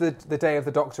watch the Day of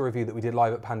the Doctor review that we did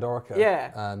live at Pandorica.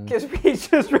 Yeah, because we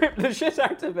just ripped the shit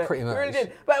out of it. Pretty much. We really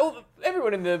did. But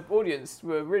everyone in the audience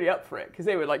were really up for it, because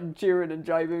they were like cheering and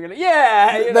jiving and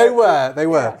yeah! They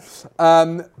were.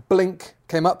 Yeah. Blink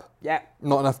came up. Yeah.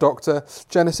 Not enough Doctor.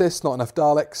 Genesis, not enough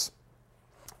Daleks.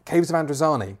 Caves of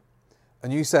Androzani.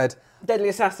 And you said... Deadly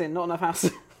Assassin, not enough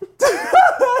acid.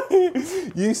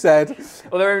 You said...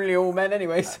 Well, they're only all men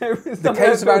anyway, so... The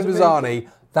Caves of Androzani,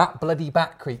 that bloody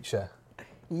bat creature.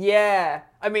 Yeah.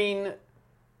 I mean...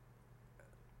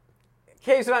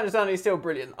 Caves of Androzani is still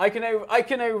brilliant. I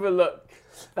can overlook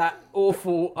that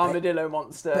awful armadillo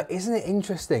monster. But isn't it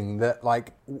interesting that,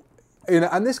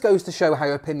 and this goes to show how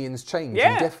opinions change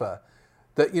and differ.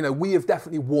 That, we have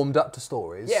definitely warmed up to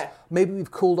stories. Yeah. Maybe we've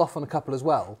cooled off on a couple as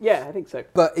well. Yeah, I think so.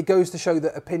 But it goes to show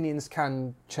that opinions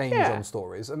can change on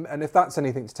stories. And if that's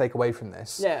anything to take away from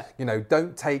this,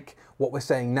 don't take what we're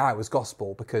saying now as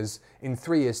gospel, because in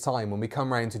 3 years' time, when we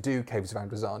come around to do Caves of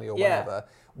Androzani or whatever,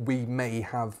 we may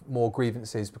have more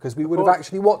grievances because we would have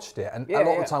actually watched it. And a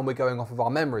lot of the time we're going off of our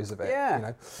memories of it.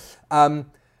 Yeah.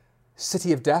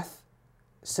 City of Death.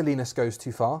 silliness goes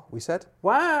too far, we said.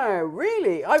 Wow,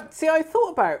 really? I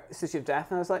thought about City of Death,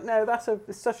 and I was like, no,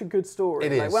 it's such a good story.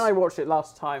 It like, is. When I watched it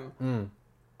last time,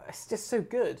 it's just so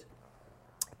good.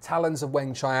 Talons of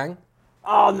Weng Chiang.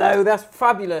 Oh no, that's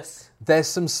fabulous. There's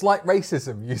some slight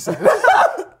racism, you said.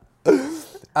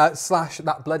 Slash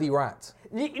that bloody rat.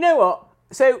 You know what?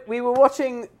 So we were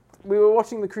watching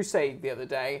The Crusade the other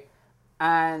day,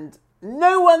 and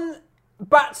no one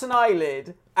bats an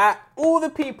eyelid at all the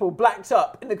people blacked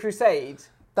up in The Crusade.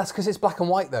 That's because it's black and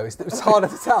white, though. It's harder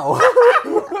to tell.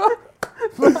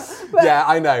 Yeah,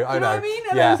 I know. You know what I mean?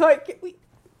 And yeah. I was like,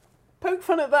 poke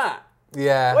fun at that.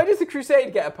 Yeah. Why does The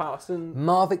Crusade get a pass? And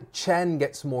Marvick Chen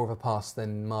gets more of a pass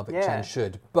than Marvick Chen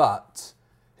should, but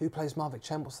who plays Marvick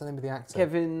Chen? What's the name of the actor?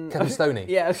 Kevin Stoney.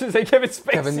 Yeah, I was going to say Kevin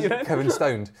Spacey. Kevin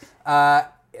Stoned.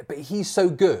 But he's so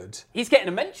good. He's getting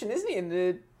a mention, isn't he,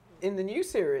 in the new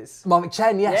series? Marvick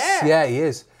Chen, yes. Yeah, he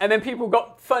is. And then people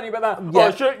got funny about that.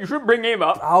 Yeah. Oh, you shouldn't bring him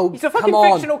up. Oh, he's a fucking come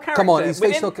on. fictional character. Come on, he's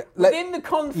fictional. Within the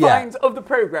confines of the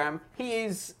programme, he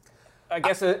is, I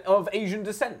guess, of Asian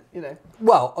descent, you know.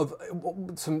 Well, of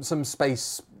some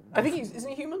space. I think isn't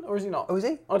he human, or is he not? Oh, is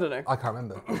he? I don't know. I can't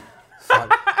remember.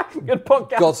 Good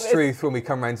podcast. God's truth when we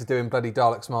come round to doing bloody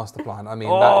Dalek's master plan. I mean,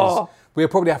 we'll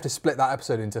probably have to split that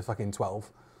episode into fucking 12.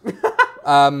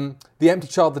 The Empty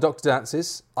Child, the Doctor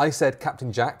Dances. I said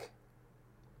Captain Jack.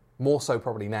 More so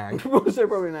probably now. More so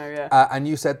probably now, yeah. And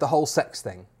you said the whole sex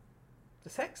thing. The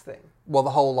sex thing? Well, the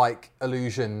whole, like,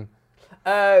 illusion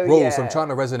rules. rules. I'm trying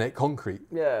to resonate concrete.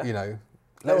 Yeah. You know.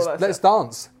 Let's Let's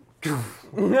dance.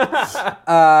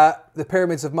 The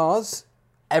Pyramids of Mars.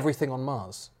 Everything on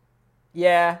Mars.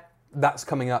 Yeah. That's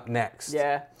coming up next.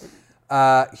 Yeah.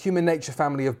 Human Nature,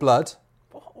 Family of Blood.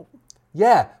 Whoa.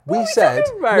 Yeah, we said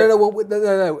talking about?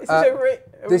 no.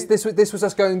 This was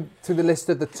us going through the list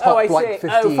of the top like 15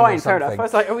 Oh, fine, or fair enough. something. I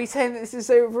was like, are we saying that this is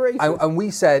overrated? And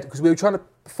we said, because we were trying to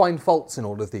find faults in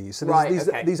all of these. So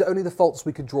okay. these are only the faults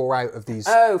we could draw out of these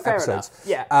fair episodes.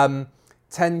 enough. Yeah.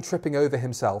 10 tripping over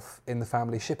himself in the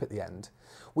family ship at the end,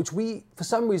 which we, for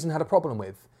some reason, had a problem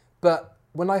with. But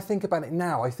when I think about it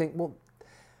now, I think, well,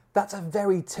 that's a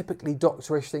very typically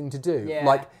Doctorish thing to do. Yeah.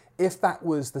 Like, if that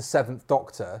was the 7th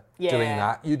Doctor doing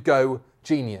that, you'd go,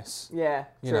 genius. Yeah,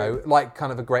 You know, like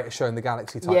kind of a Greatest Show in the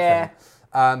Galaxy type thing.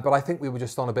 But I think we were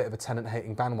just on a bit of a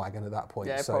Tennant-hating bandwagon at that point.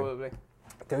 Yeah, so probably.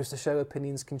 It goes to show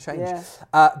opinions can change.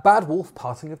 Yeah. Bad Wolf,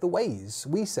 Parting of the Ways.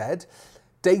 We said,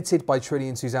 dated by Trinny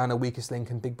and Susanna, Weakest Link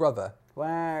and Big Brother.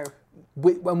 Wow.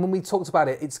 When we talked about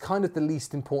it, it's kind of the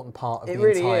least important part of the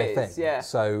really entire is, thing. yeah.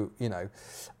 So, you know.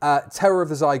 Terror of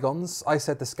the Zygons, I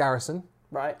said the Scarrison.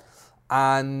 Right.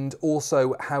 And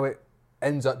also how it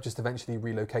ends up just eventually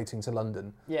relocating to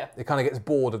London. Yeah. It kind of gets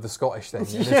bored of the Scottish thing.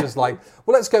 And it's just like,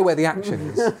 well, let's go where the action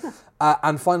is.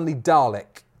 And finally,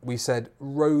 Dalek. We said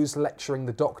Rose lecturing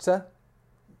the Doctor,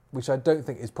 which I don't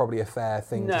think is probably a fair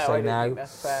thing to say now. I don't think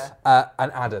that's fair.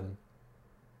 And Adam.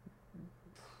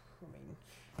 I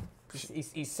mean,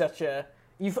 he's such a...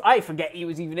 I forget he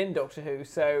was even in Doctor Who,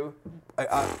 so...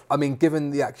 I mean,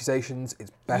 given the accusations,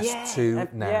 it's best to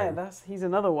now. Yeah, he's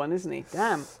another one, isn't he?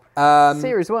 Damn.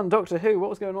 Series 1, Doctor Who, what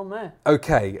was going on there?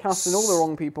 Okay. Casting all the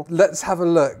wrong people. Let's have a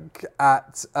look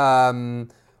at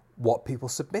what people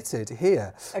submitted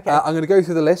here. Okay. I'm going to go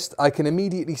through the list. I can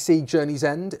immediately see Journey's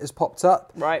End has popped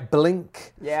up. Right.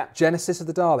 Blink. Yeah. Genesis of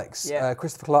the Daleks. Yeah.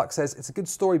 Christopher Clark says, it's a good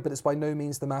story, but it's by no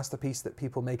means the masterpiece that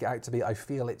people make it out to be. I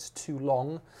feel it's too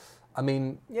long. I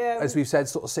mean, as we've said,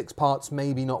 sort of 6 parts,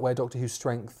 maybe not where Doctor Who's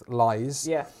strength lies.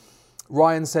 Yeah.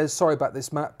 Ryan says, sorry about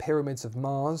this, Matt, Pyramids of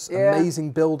Mars. Yeah.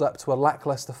 Amazing build-up to a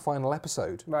lacklustre final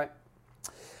episode. Right.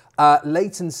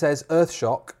 Leighton says,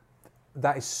 Earthshock.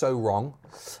 That is so wrong.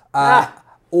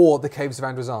 Or The Caves of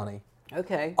Androzani.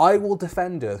 Okay. I will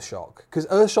defend Earthshock, because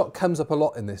Earthshock comes up a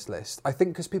lot in this list. I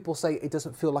think because people say it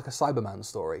doesn't feel like a Cyberman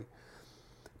story.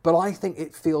 But I think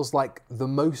it feels like the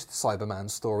most Cyberman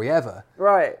story ever.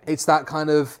 Right. It's that kind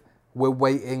of, we're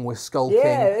waiting, we're skulking.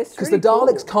 Yeah, it's because really the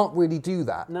Daleks cool. can't really do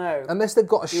that. No. Unless they've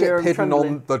got a ship hidden trundling.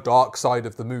 on the dark side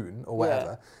of the moon or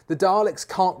whatever. Yeah. The Daleks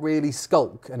can't really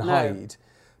skulk and hide.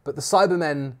 But the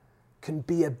Cybermen can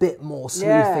be a bit more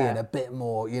sleuthy and a bit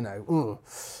more, you know.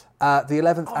 The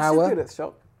 11th Hour. So good at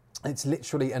Shock. It's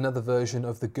literally another version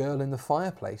of The Girl in the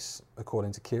Fireplace,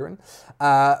 according to Kieran.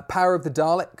 Power of the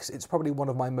Daleks, it's probably one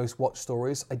of my most watched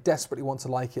stories. I desperately want to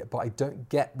like it, but I don't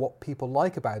get what people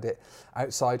like about it.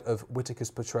 Outside of Whittaker's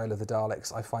portrayal of the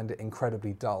Daleks, I find it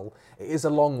incredibly dull. It is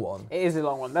a long one. It is a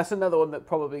long one. That's another one that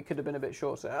probably could have been a bit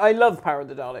shorter. I love Power of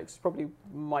the Daleks. It's probably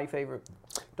my favourite.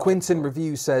 Quinton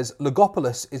Review says,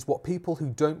 Logopolis is what people who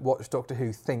don't watch Doctor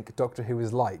Who think Doctor Who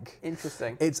is like.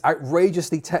 Interesting. It's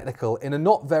outrageously technical in a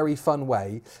not very fun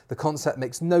way. The concept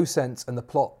makes no sense and the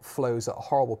plot flows at a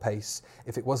horrible pace.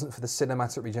 If it wasn't for the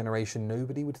cinematic regeneration,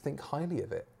 nobody would think highly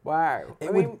of it. Wow.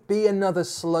 It would be another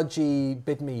sludgy,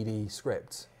 bidmeady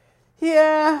script.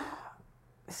 Yeah.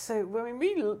 So, I mean,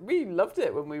 we loved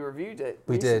it when we reviewed it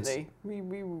recently. We did.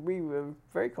 We were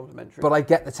very complimentary. But I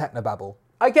get the technobabble.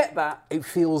 I get that. It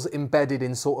feels embedded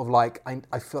in sort of like,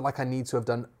 I feel like I need to have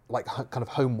done like kind of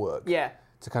homework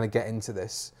to kind of get into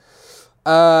this.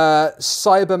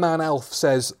 Cyberman Elf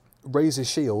says, Razor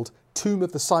Shield, Tomb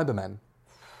of the Cybermen.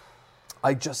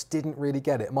 I just didn't really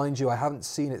get it. Mind you, I haven't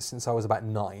seen it since I was about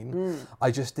 9.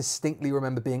 I just distinctly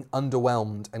remember being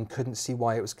underwhelmed and couldn't see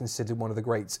why it was considered one of the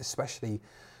greats, especially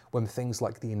when things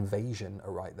like The Invasion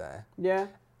are right there. Yeah.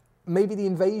 Maybe The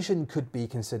Invasion could be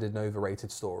considered an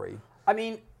overrated story. I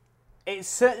mean, it's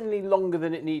certainly longer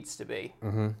than it needs to be.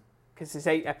 Because it's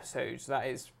 8 episodes. That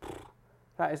is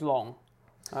long.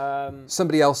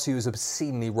 Somebody else who was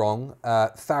obscenely wrong,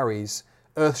 Tharies,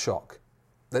 Earthshock.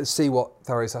 Let's see what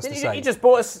Tharies has to say. He just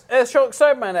bought us Earthshock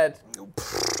Cyberman head.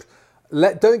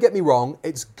 Don't get me wrong,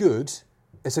 it's good.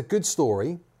 It's a good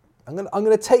story. I'm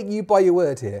gonna take you by your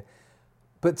word here.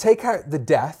 But take out the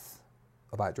death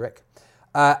of Adric,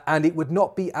 and it would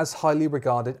not be as highly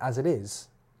regarded as it is.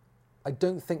 I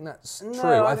don't think that's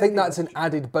true. I think that's an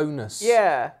added bonus.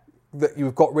 Yeah. That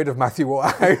you've got rid of Matthew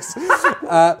Waterhouse.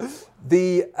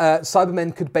 The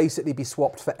Cybermen could basically be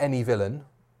swapped for any villain.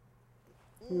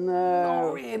 No.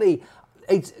 Not really.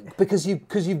 It's because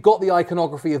you've got the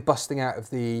iconography of busting out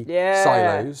of the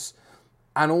silos,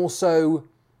 and also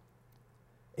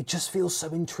it just feels so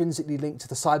intrinsically linked to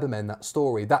the Cybermen, that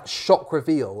story, that shock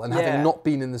reveal, and having not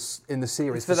been in the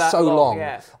series for so long.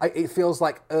 It feels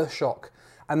like Earthshock.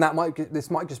 And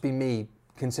this might just be me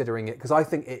considering it, because I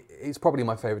think it's probably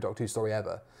my favourite Doctor Who story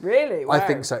ever. Really? Wow. I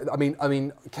think so. I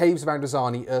mean, Caves of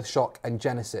Androzani, Earthshock, and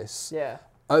Genesis. Yeah.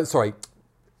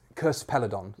 Curse of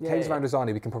Peladon. Caves of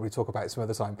Androzani we can probably talk about some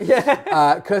other time.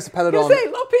 Yeah. Curse of Peladon. Say,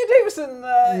 a lot of Peter Davison.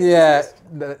 No.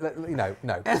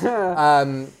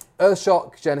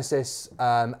 Earthshock, Genesis,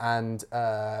 and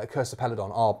Curse of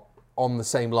Peladon are on the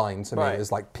same line to me as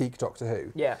like peak Doctor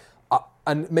Who. Yeah.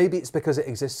 And maybe it's because it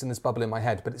exists in this bubble in my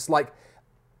head, but it's like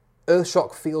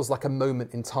Earthshock feels like a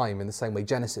moment in time in the same way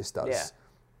Genesis does.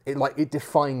 Yeah. It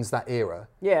defines that era.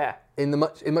 Yeah. In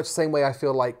much the same way I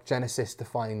feel like Genesis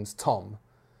defines Tom,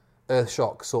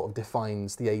 Earthshock sort of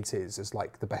defines the 80s as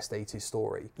like the best 80s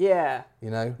story. Yeah. You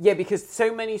know? Yeah, because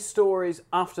so many stories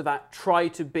after that try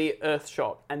to be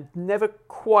Earthshock and never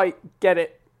quite get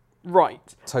it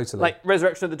right. Totally. Like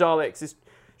Resurrection of the Daleks is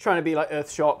trying to be like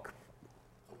Earthshock,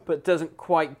 but doesn't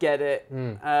quite get it.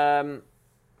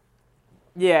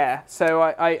 Yeah, so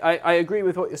I agree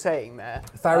with what you're saying there.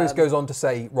 Tharies goes on to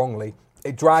say, wrongly,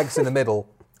 it drags in the middle,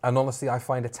 and honestly I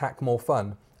find Attack more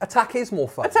fun. Attack is more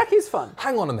fun. Attack is fun.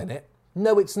 Hang on a minute.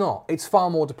 No, it's not. It's far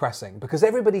more depressing, because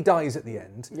everybody dies at the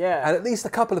end. Yeah. And at least a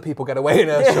couple of people get away in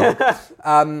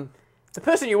Earthshock. The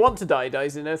person you want to die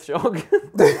dies in Earthshock.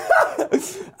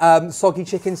 Soggy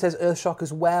Chicken says Earthshock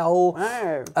as well.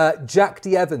 Wow. Jack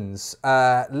D. Evans,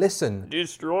 listen.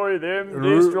 Destroy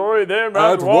them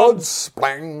at once.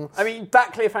 Bang. I mean,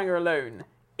 that cliffhanger alone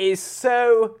is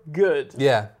so good.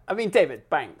 Yeah. I mean, David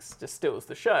Banks just steals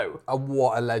the show.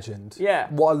 What a legend. Yeah.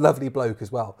 What a lovely bloke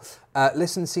as well.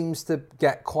 Listen seems to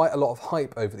get quite a lot of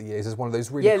hype over the years as one of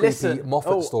those really creepy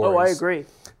Moffat stories. Oh, I agree.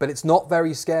 But it's not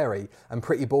very scary and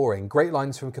pretty boring. Great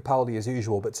lines from Capaldi as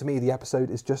usual, but to me the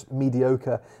episode is just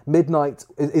mediocre. Midnight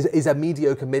is a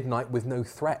mediocre midnight with no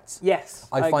threat. Yes,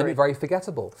 I find it very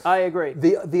forgettable. I agree.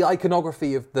 The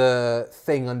iconography of the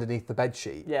thing underneath the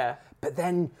bedsheet. Yeah. But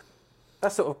then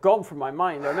that's sort of gone from my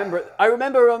mind. I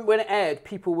remember when it aired,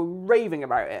 people were raving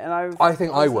about it, and I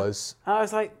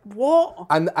was like, what?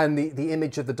 And the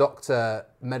image of the Doctor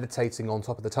meditating on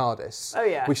top of the TARDIS. Oh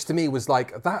yeah. Which to me was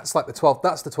like, that's the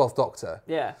 12th Doctor.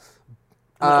 Yeah.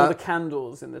 And all the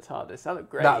candles in the TARDIS. That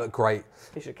looked great. That looked great.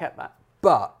 They should have kept that.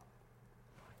 But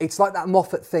it's like that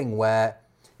Moffat thing where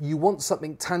you want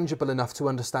something tangible enough to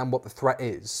understand what the threat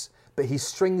is, but he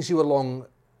strings you along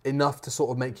enough to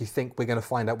sort of make you think we're going to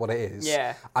find out what it is.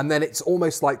 Yeah. And then it's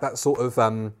almost like that sort of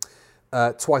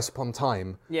Twice Upon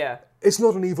Time. Yeah. It's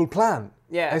not an evil plan.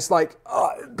 Yeah. It's like,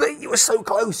 oh, but you were so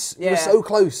close. Yeah. You were so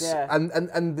close. Yeah.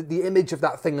 And the image of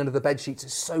that thing under the bedsheets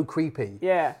is so creepy.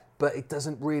 Yeah. But it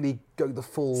doesn't really go the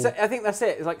full... So I think that's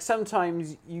it. It's like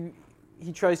sometimes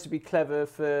he tries to be clever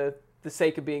for the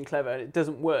sake of being clever and it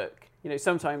doesn't work. You know,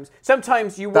 sometimes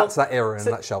you want... That's that era in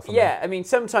a nutshell for me. Yeah, I mean,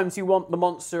 sometimes you want the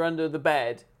monster under the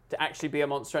bed to actually be a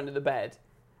monster under the bed.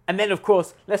 And then, of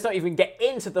course, let's not even get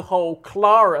into the whole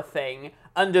Clara thing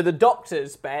under the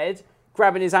Doctor's bed,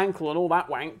 grabbing his ankle and all that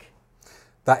wank.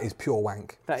 That is pure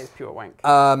wank. That is pure wank.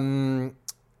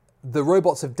 The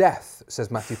Robots of Death,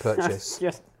 says Matthew Purchase.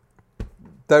 Yes.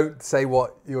 Don't say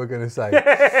what you were going to say,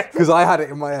 because I had it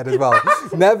in my head as well.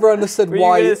 Never understood Were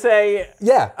why. you going to say?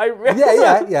 Yeah.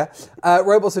 Yeah.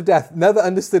 Robots of Death. Never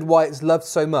understood why it's loved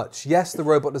so much. Yes, the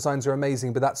robot designs are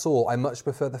amazing, but that's all. I much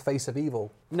prefer the Face of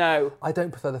Evil. No. I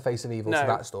don't prefer the Face of Evil to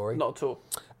that story. Not at all.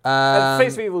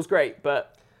 Face of Evil's great,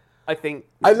 but I think...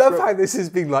 I love how this has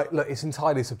been like, look, it's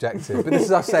entirely subjective, but this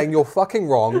is us saying you're fucking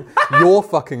wrong. You're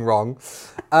fucking wrong.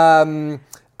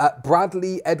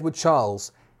 Bradley Edward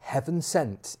Charles. Heaven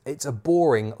Sent. It's a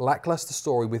boring, lackluster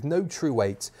story with no true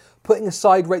weight. Putting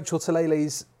aside Rachel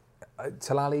Talale's...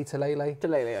 Talale,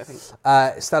 I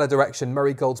think. Stellar direction,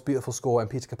 Murray Gold's beautiful score and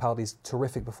Peter Capaldi's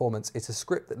terrific performance. It's a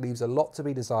script that leaves a lot to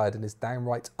be desired and is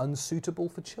downright unsuitable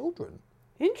for children.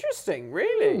 Interesting,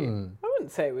 really? I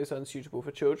wouldn't say it was unsuitable for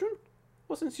children.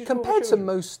 What's unsuitable Compared for to children?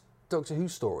 most Doctor Who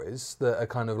stories that are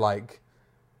kind of like,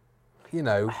 you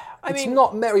know, I it's mean-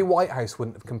 not Mary Whitehouse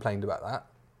wouldn't have complained about that.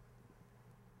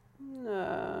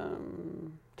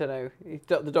 Don't know.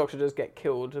 The Doctor does get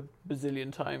killed a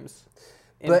bazillion times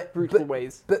in brutal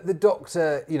ways. But the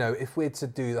Doctor, you know, if we're to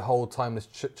do the whole timeless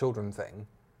children thing,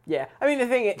 Yeah, I mean the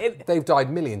thing. they've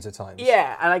died millions of times.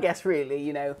 Yeah, and I guess really,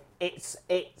 you know, it's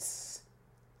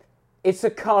a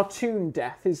cartoon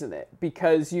death, isn't it?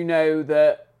 Because you know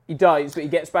that he dies, but he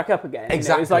gets back up again.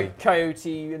 Exactly. You know, it's like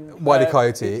Coyote and Wile E.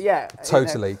 Coyote. Yeah,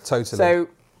 Totally. So,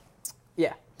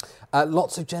 yeah.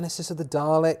 Lots of Genesis of the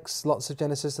Daleks.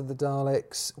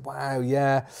 Wow,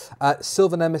 yeah.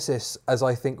 Silver Nemesis, as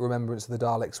I think Remembrance of the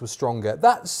Daleks was stronger.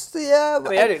 That's, yeah. I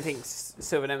mean, I don't think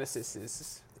Silver Nemesis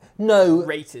is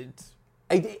rated.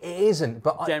 It isn't,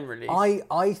 but Generally.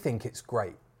 I think it's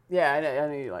great. Yeah, I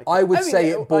know you like it. I would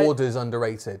say mean, it borders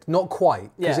underrated. Not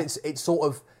quite, because Yeah. it's sort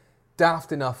of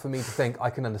daft enough for me to think I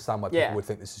can understand why people Yeah. would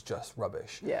think this is just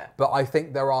rubbish. Yeah. But I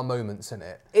think there are moments in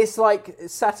it. It's like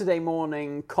Saturday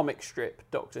morning comic strip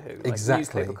Doctor Who. Like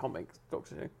Exactly. Newspaper comic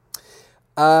Doctor Who.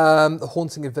 The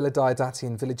Haunting of Villa Diodati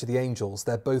and Village of the Angels.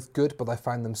 They're both good, but I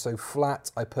find them so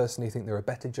flat. I personally think there are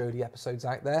better Jodie episodes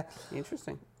out there.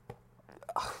 Interesting.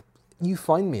 You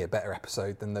find me a better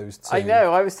episode than those two. I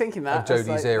know, I was thinking that. Of Jodie's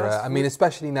Like, era. I mean,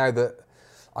 especially now that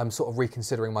I'm sort of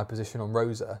reconsidering my position on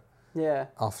Rosa. Yeah.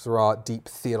 After our deep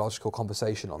theological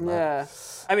conversation on that. Yeah.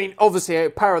 I mean, obviously,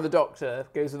 Power of the Doctor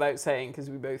goes without saying because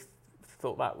we both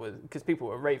thought that was... Because people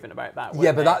were raving about that.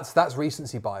 Yeah, but weren't that's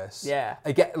recency bias. Yeah.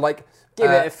 Again, like...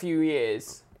 Give it a few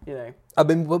years, you know. I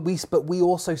mean, but we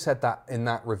also said that in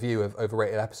that review of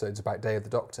overrated episodes about Day of the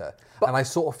Doctor. And I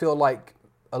sort of feel like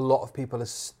a lot of people are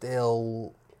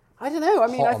still... I don't know. I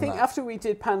mean, hot I on think that. after we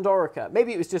did Pandorica,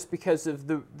 maybe it was just because of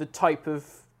the type of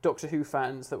Doctor Who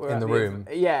fans that were In at the room.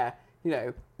 Yeah, you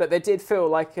know. But they did feel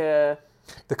like a...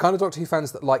 The kind of Doctor Who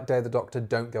fans that like Day of the Doctor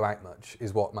don't go out much,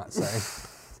 is what Matt's saying.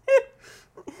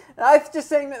 I'm just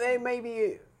saying that they may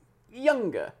be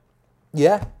younger.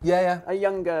 Yeah. A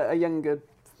younger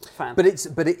fan. But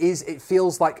it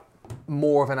feels like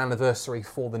more of an anniversary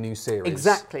for the new series.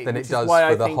 Exactly. Than which it is does why for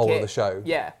I the think whole of the show.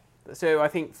 Yeah. So I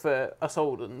think for us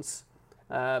old uns...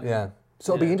 Yeah.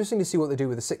 So it'll be interesting to see what they do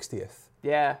with the 60th.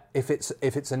 Yeah. If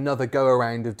it's another go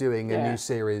around of doing a Yeah. new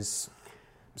series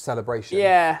celebration.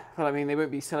 Yeah. Well, I mean, they won't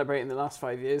be celebrating the last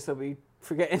 5 years. They'll be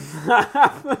forgetting that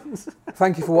happened.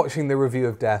 Thank you for watching the review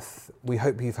of Death. We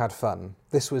hope you've had fun.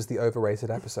 This was the Overrated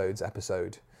Episodes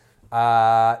episode.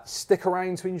 Stick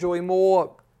around to enjoy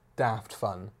more daft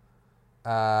fun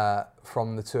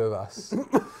from the two of us.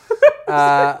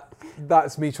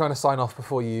 That's me trying to sign off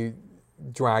before you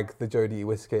drag the Jodie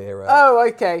Whittaker era Oh,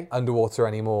 okay. underwater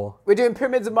anymore. We're doing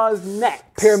Pyramids of Mars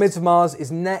next. Pyramids of Mars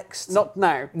is next. Not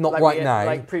now. Not like right now.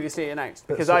 Like previously announced.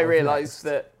 But Because sort I of realised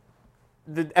next. that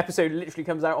the episode literally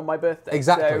comes out on my birthday.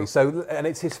 Exactly. So and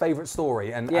it's his favourite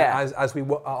story. And Yeah. as we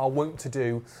are wont to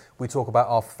do, we talk about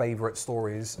our favourite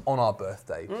stories on our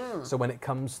birthday. So when it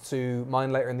comes to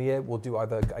mine later in the year, we'll do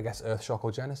either, I guess, Earthshock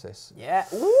or Genesis. Yeah.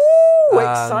 Ooh,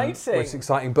 exciting. Which is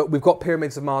exciting. But we've got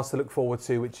Pyramids of Mars to look forward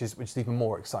to, which is even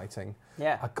more exciting.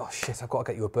 Yeah. I've got to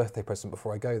get you a birthday present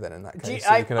before I go then in that case. Do you-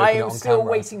 so you can open I it am on still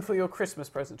camera. waiting for your Christmas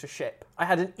present to ship. I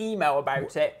had an email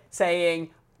about it saying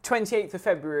 28th of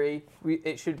February,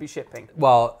 it should be shipping.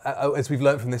 Well, as we've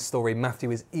learned from this story,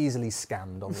 Matthew is easily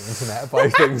scammed on the internet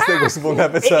by things that will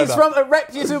never It turn is up. from a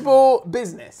reputable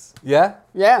business. Yeah?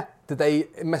 Yeah. Did they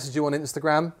message you on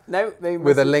Instagram No, they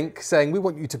with a must- link saying, we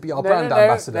want you to be our No, brand no,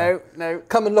 ambassador? No.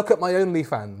 Come and look at my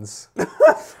OnlyFans.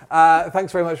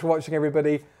 Thanks very much for watching,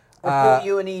 everybody. I bought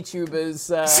you an eTuber's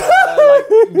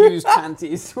like used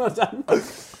panties. Well done.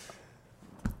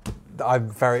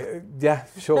 I'm very, yeah,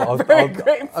 sure.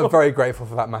 Grateful. I'm very grateful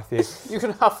for that, Matthew. You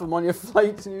can huff them on your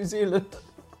flight to New Zealand.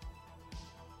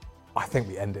 I think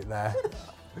we end it there.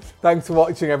 Thanks for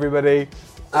watching, everybody.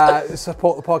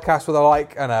 Support the podcast with a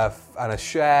like and a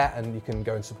share, and you can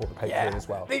go and support the Patreon as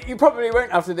well. You probably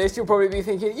won't after this. You'll probably be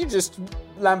thinking, you just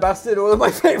lambasted all of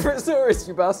my favourite stories,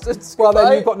 you bastards. Well, Goodbye.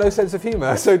 then you've got no sense of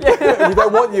humour, so we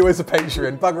don't want you as a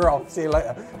patron. Bugger off. See you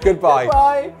later. Goodbye.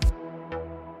 Bye.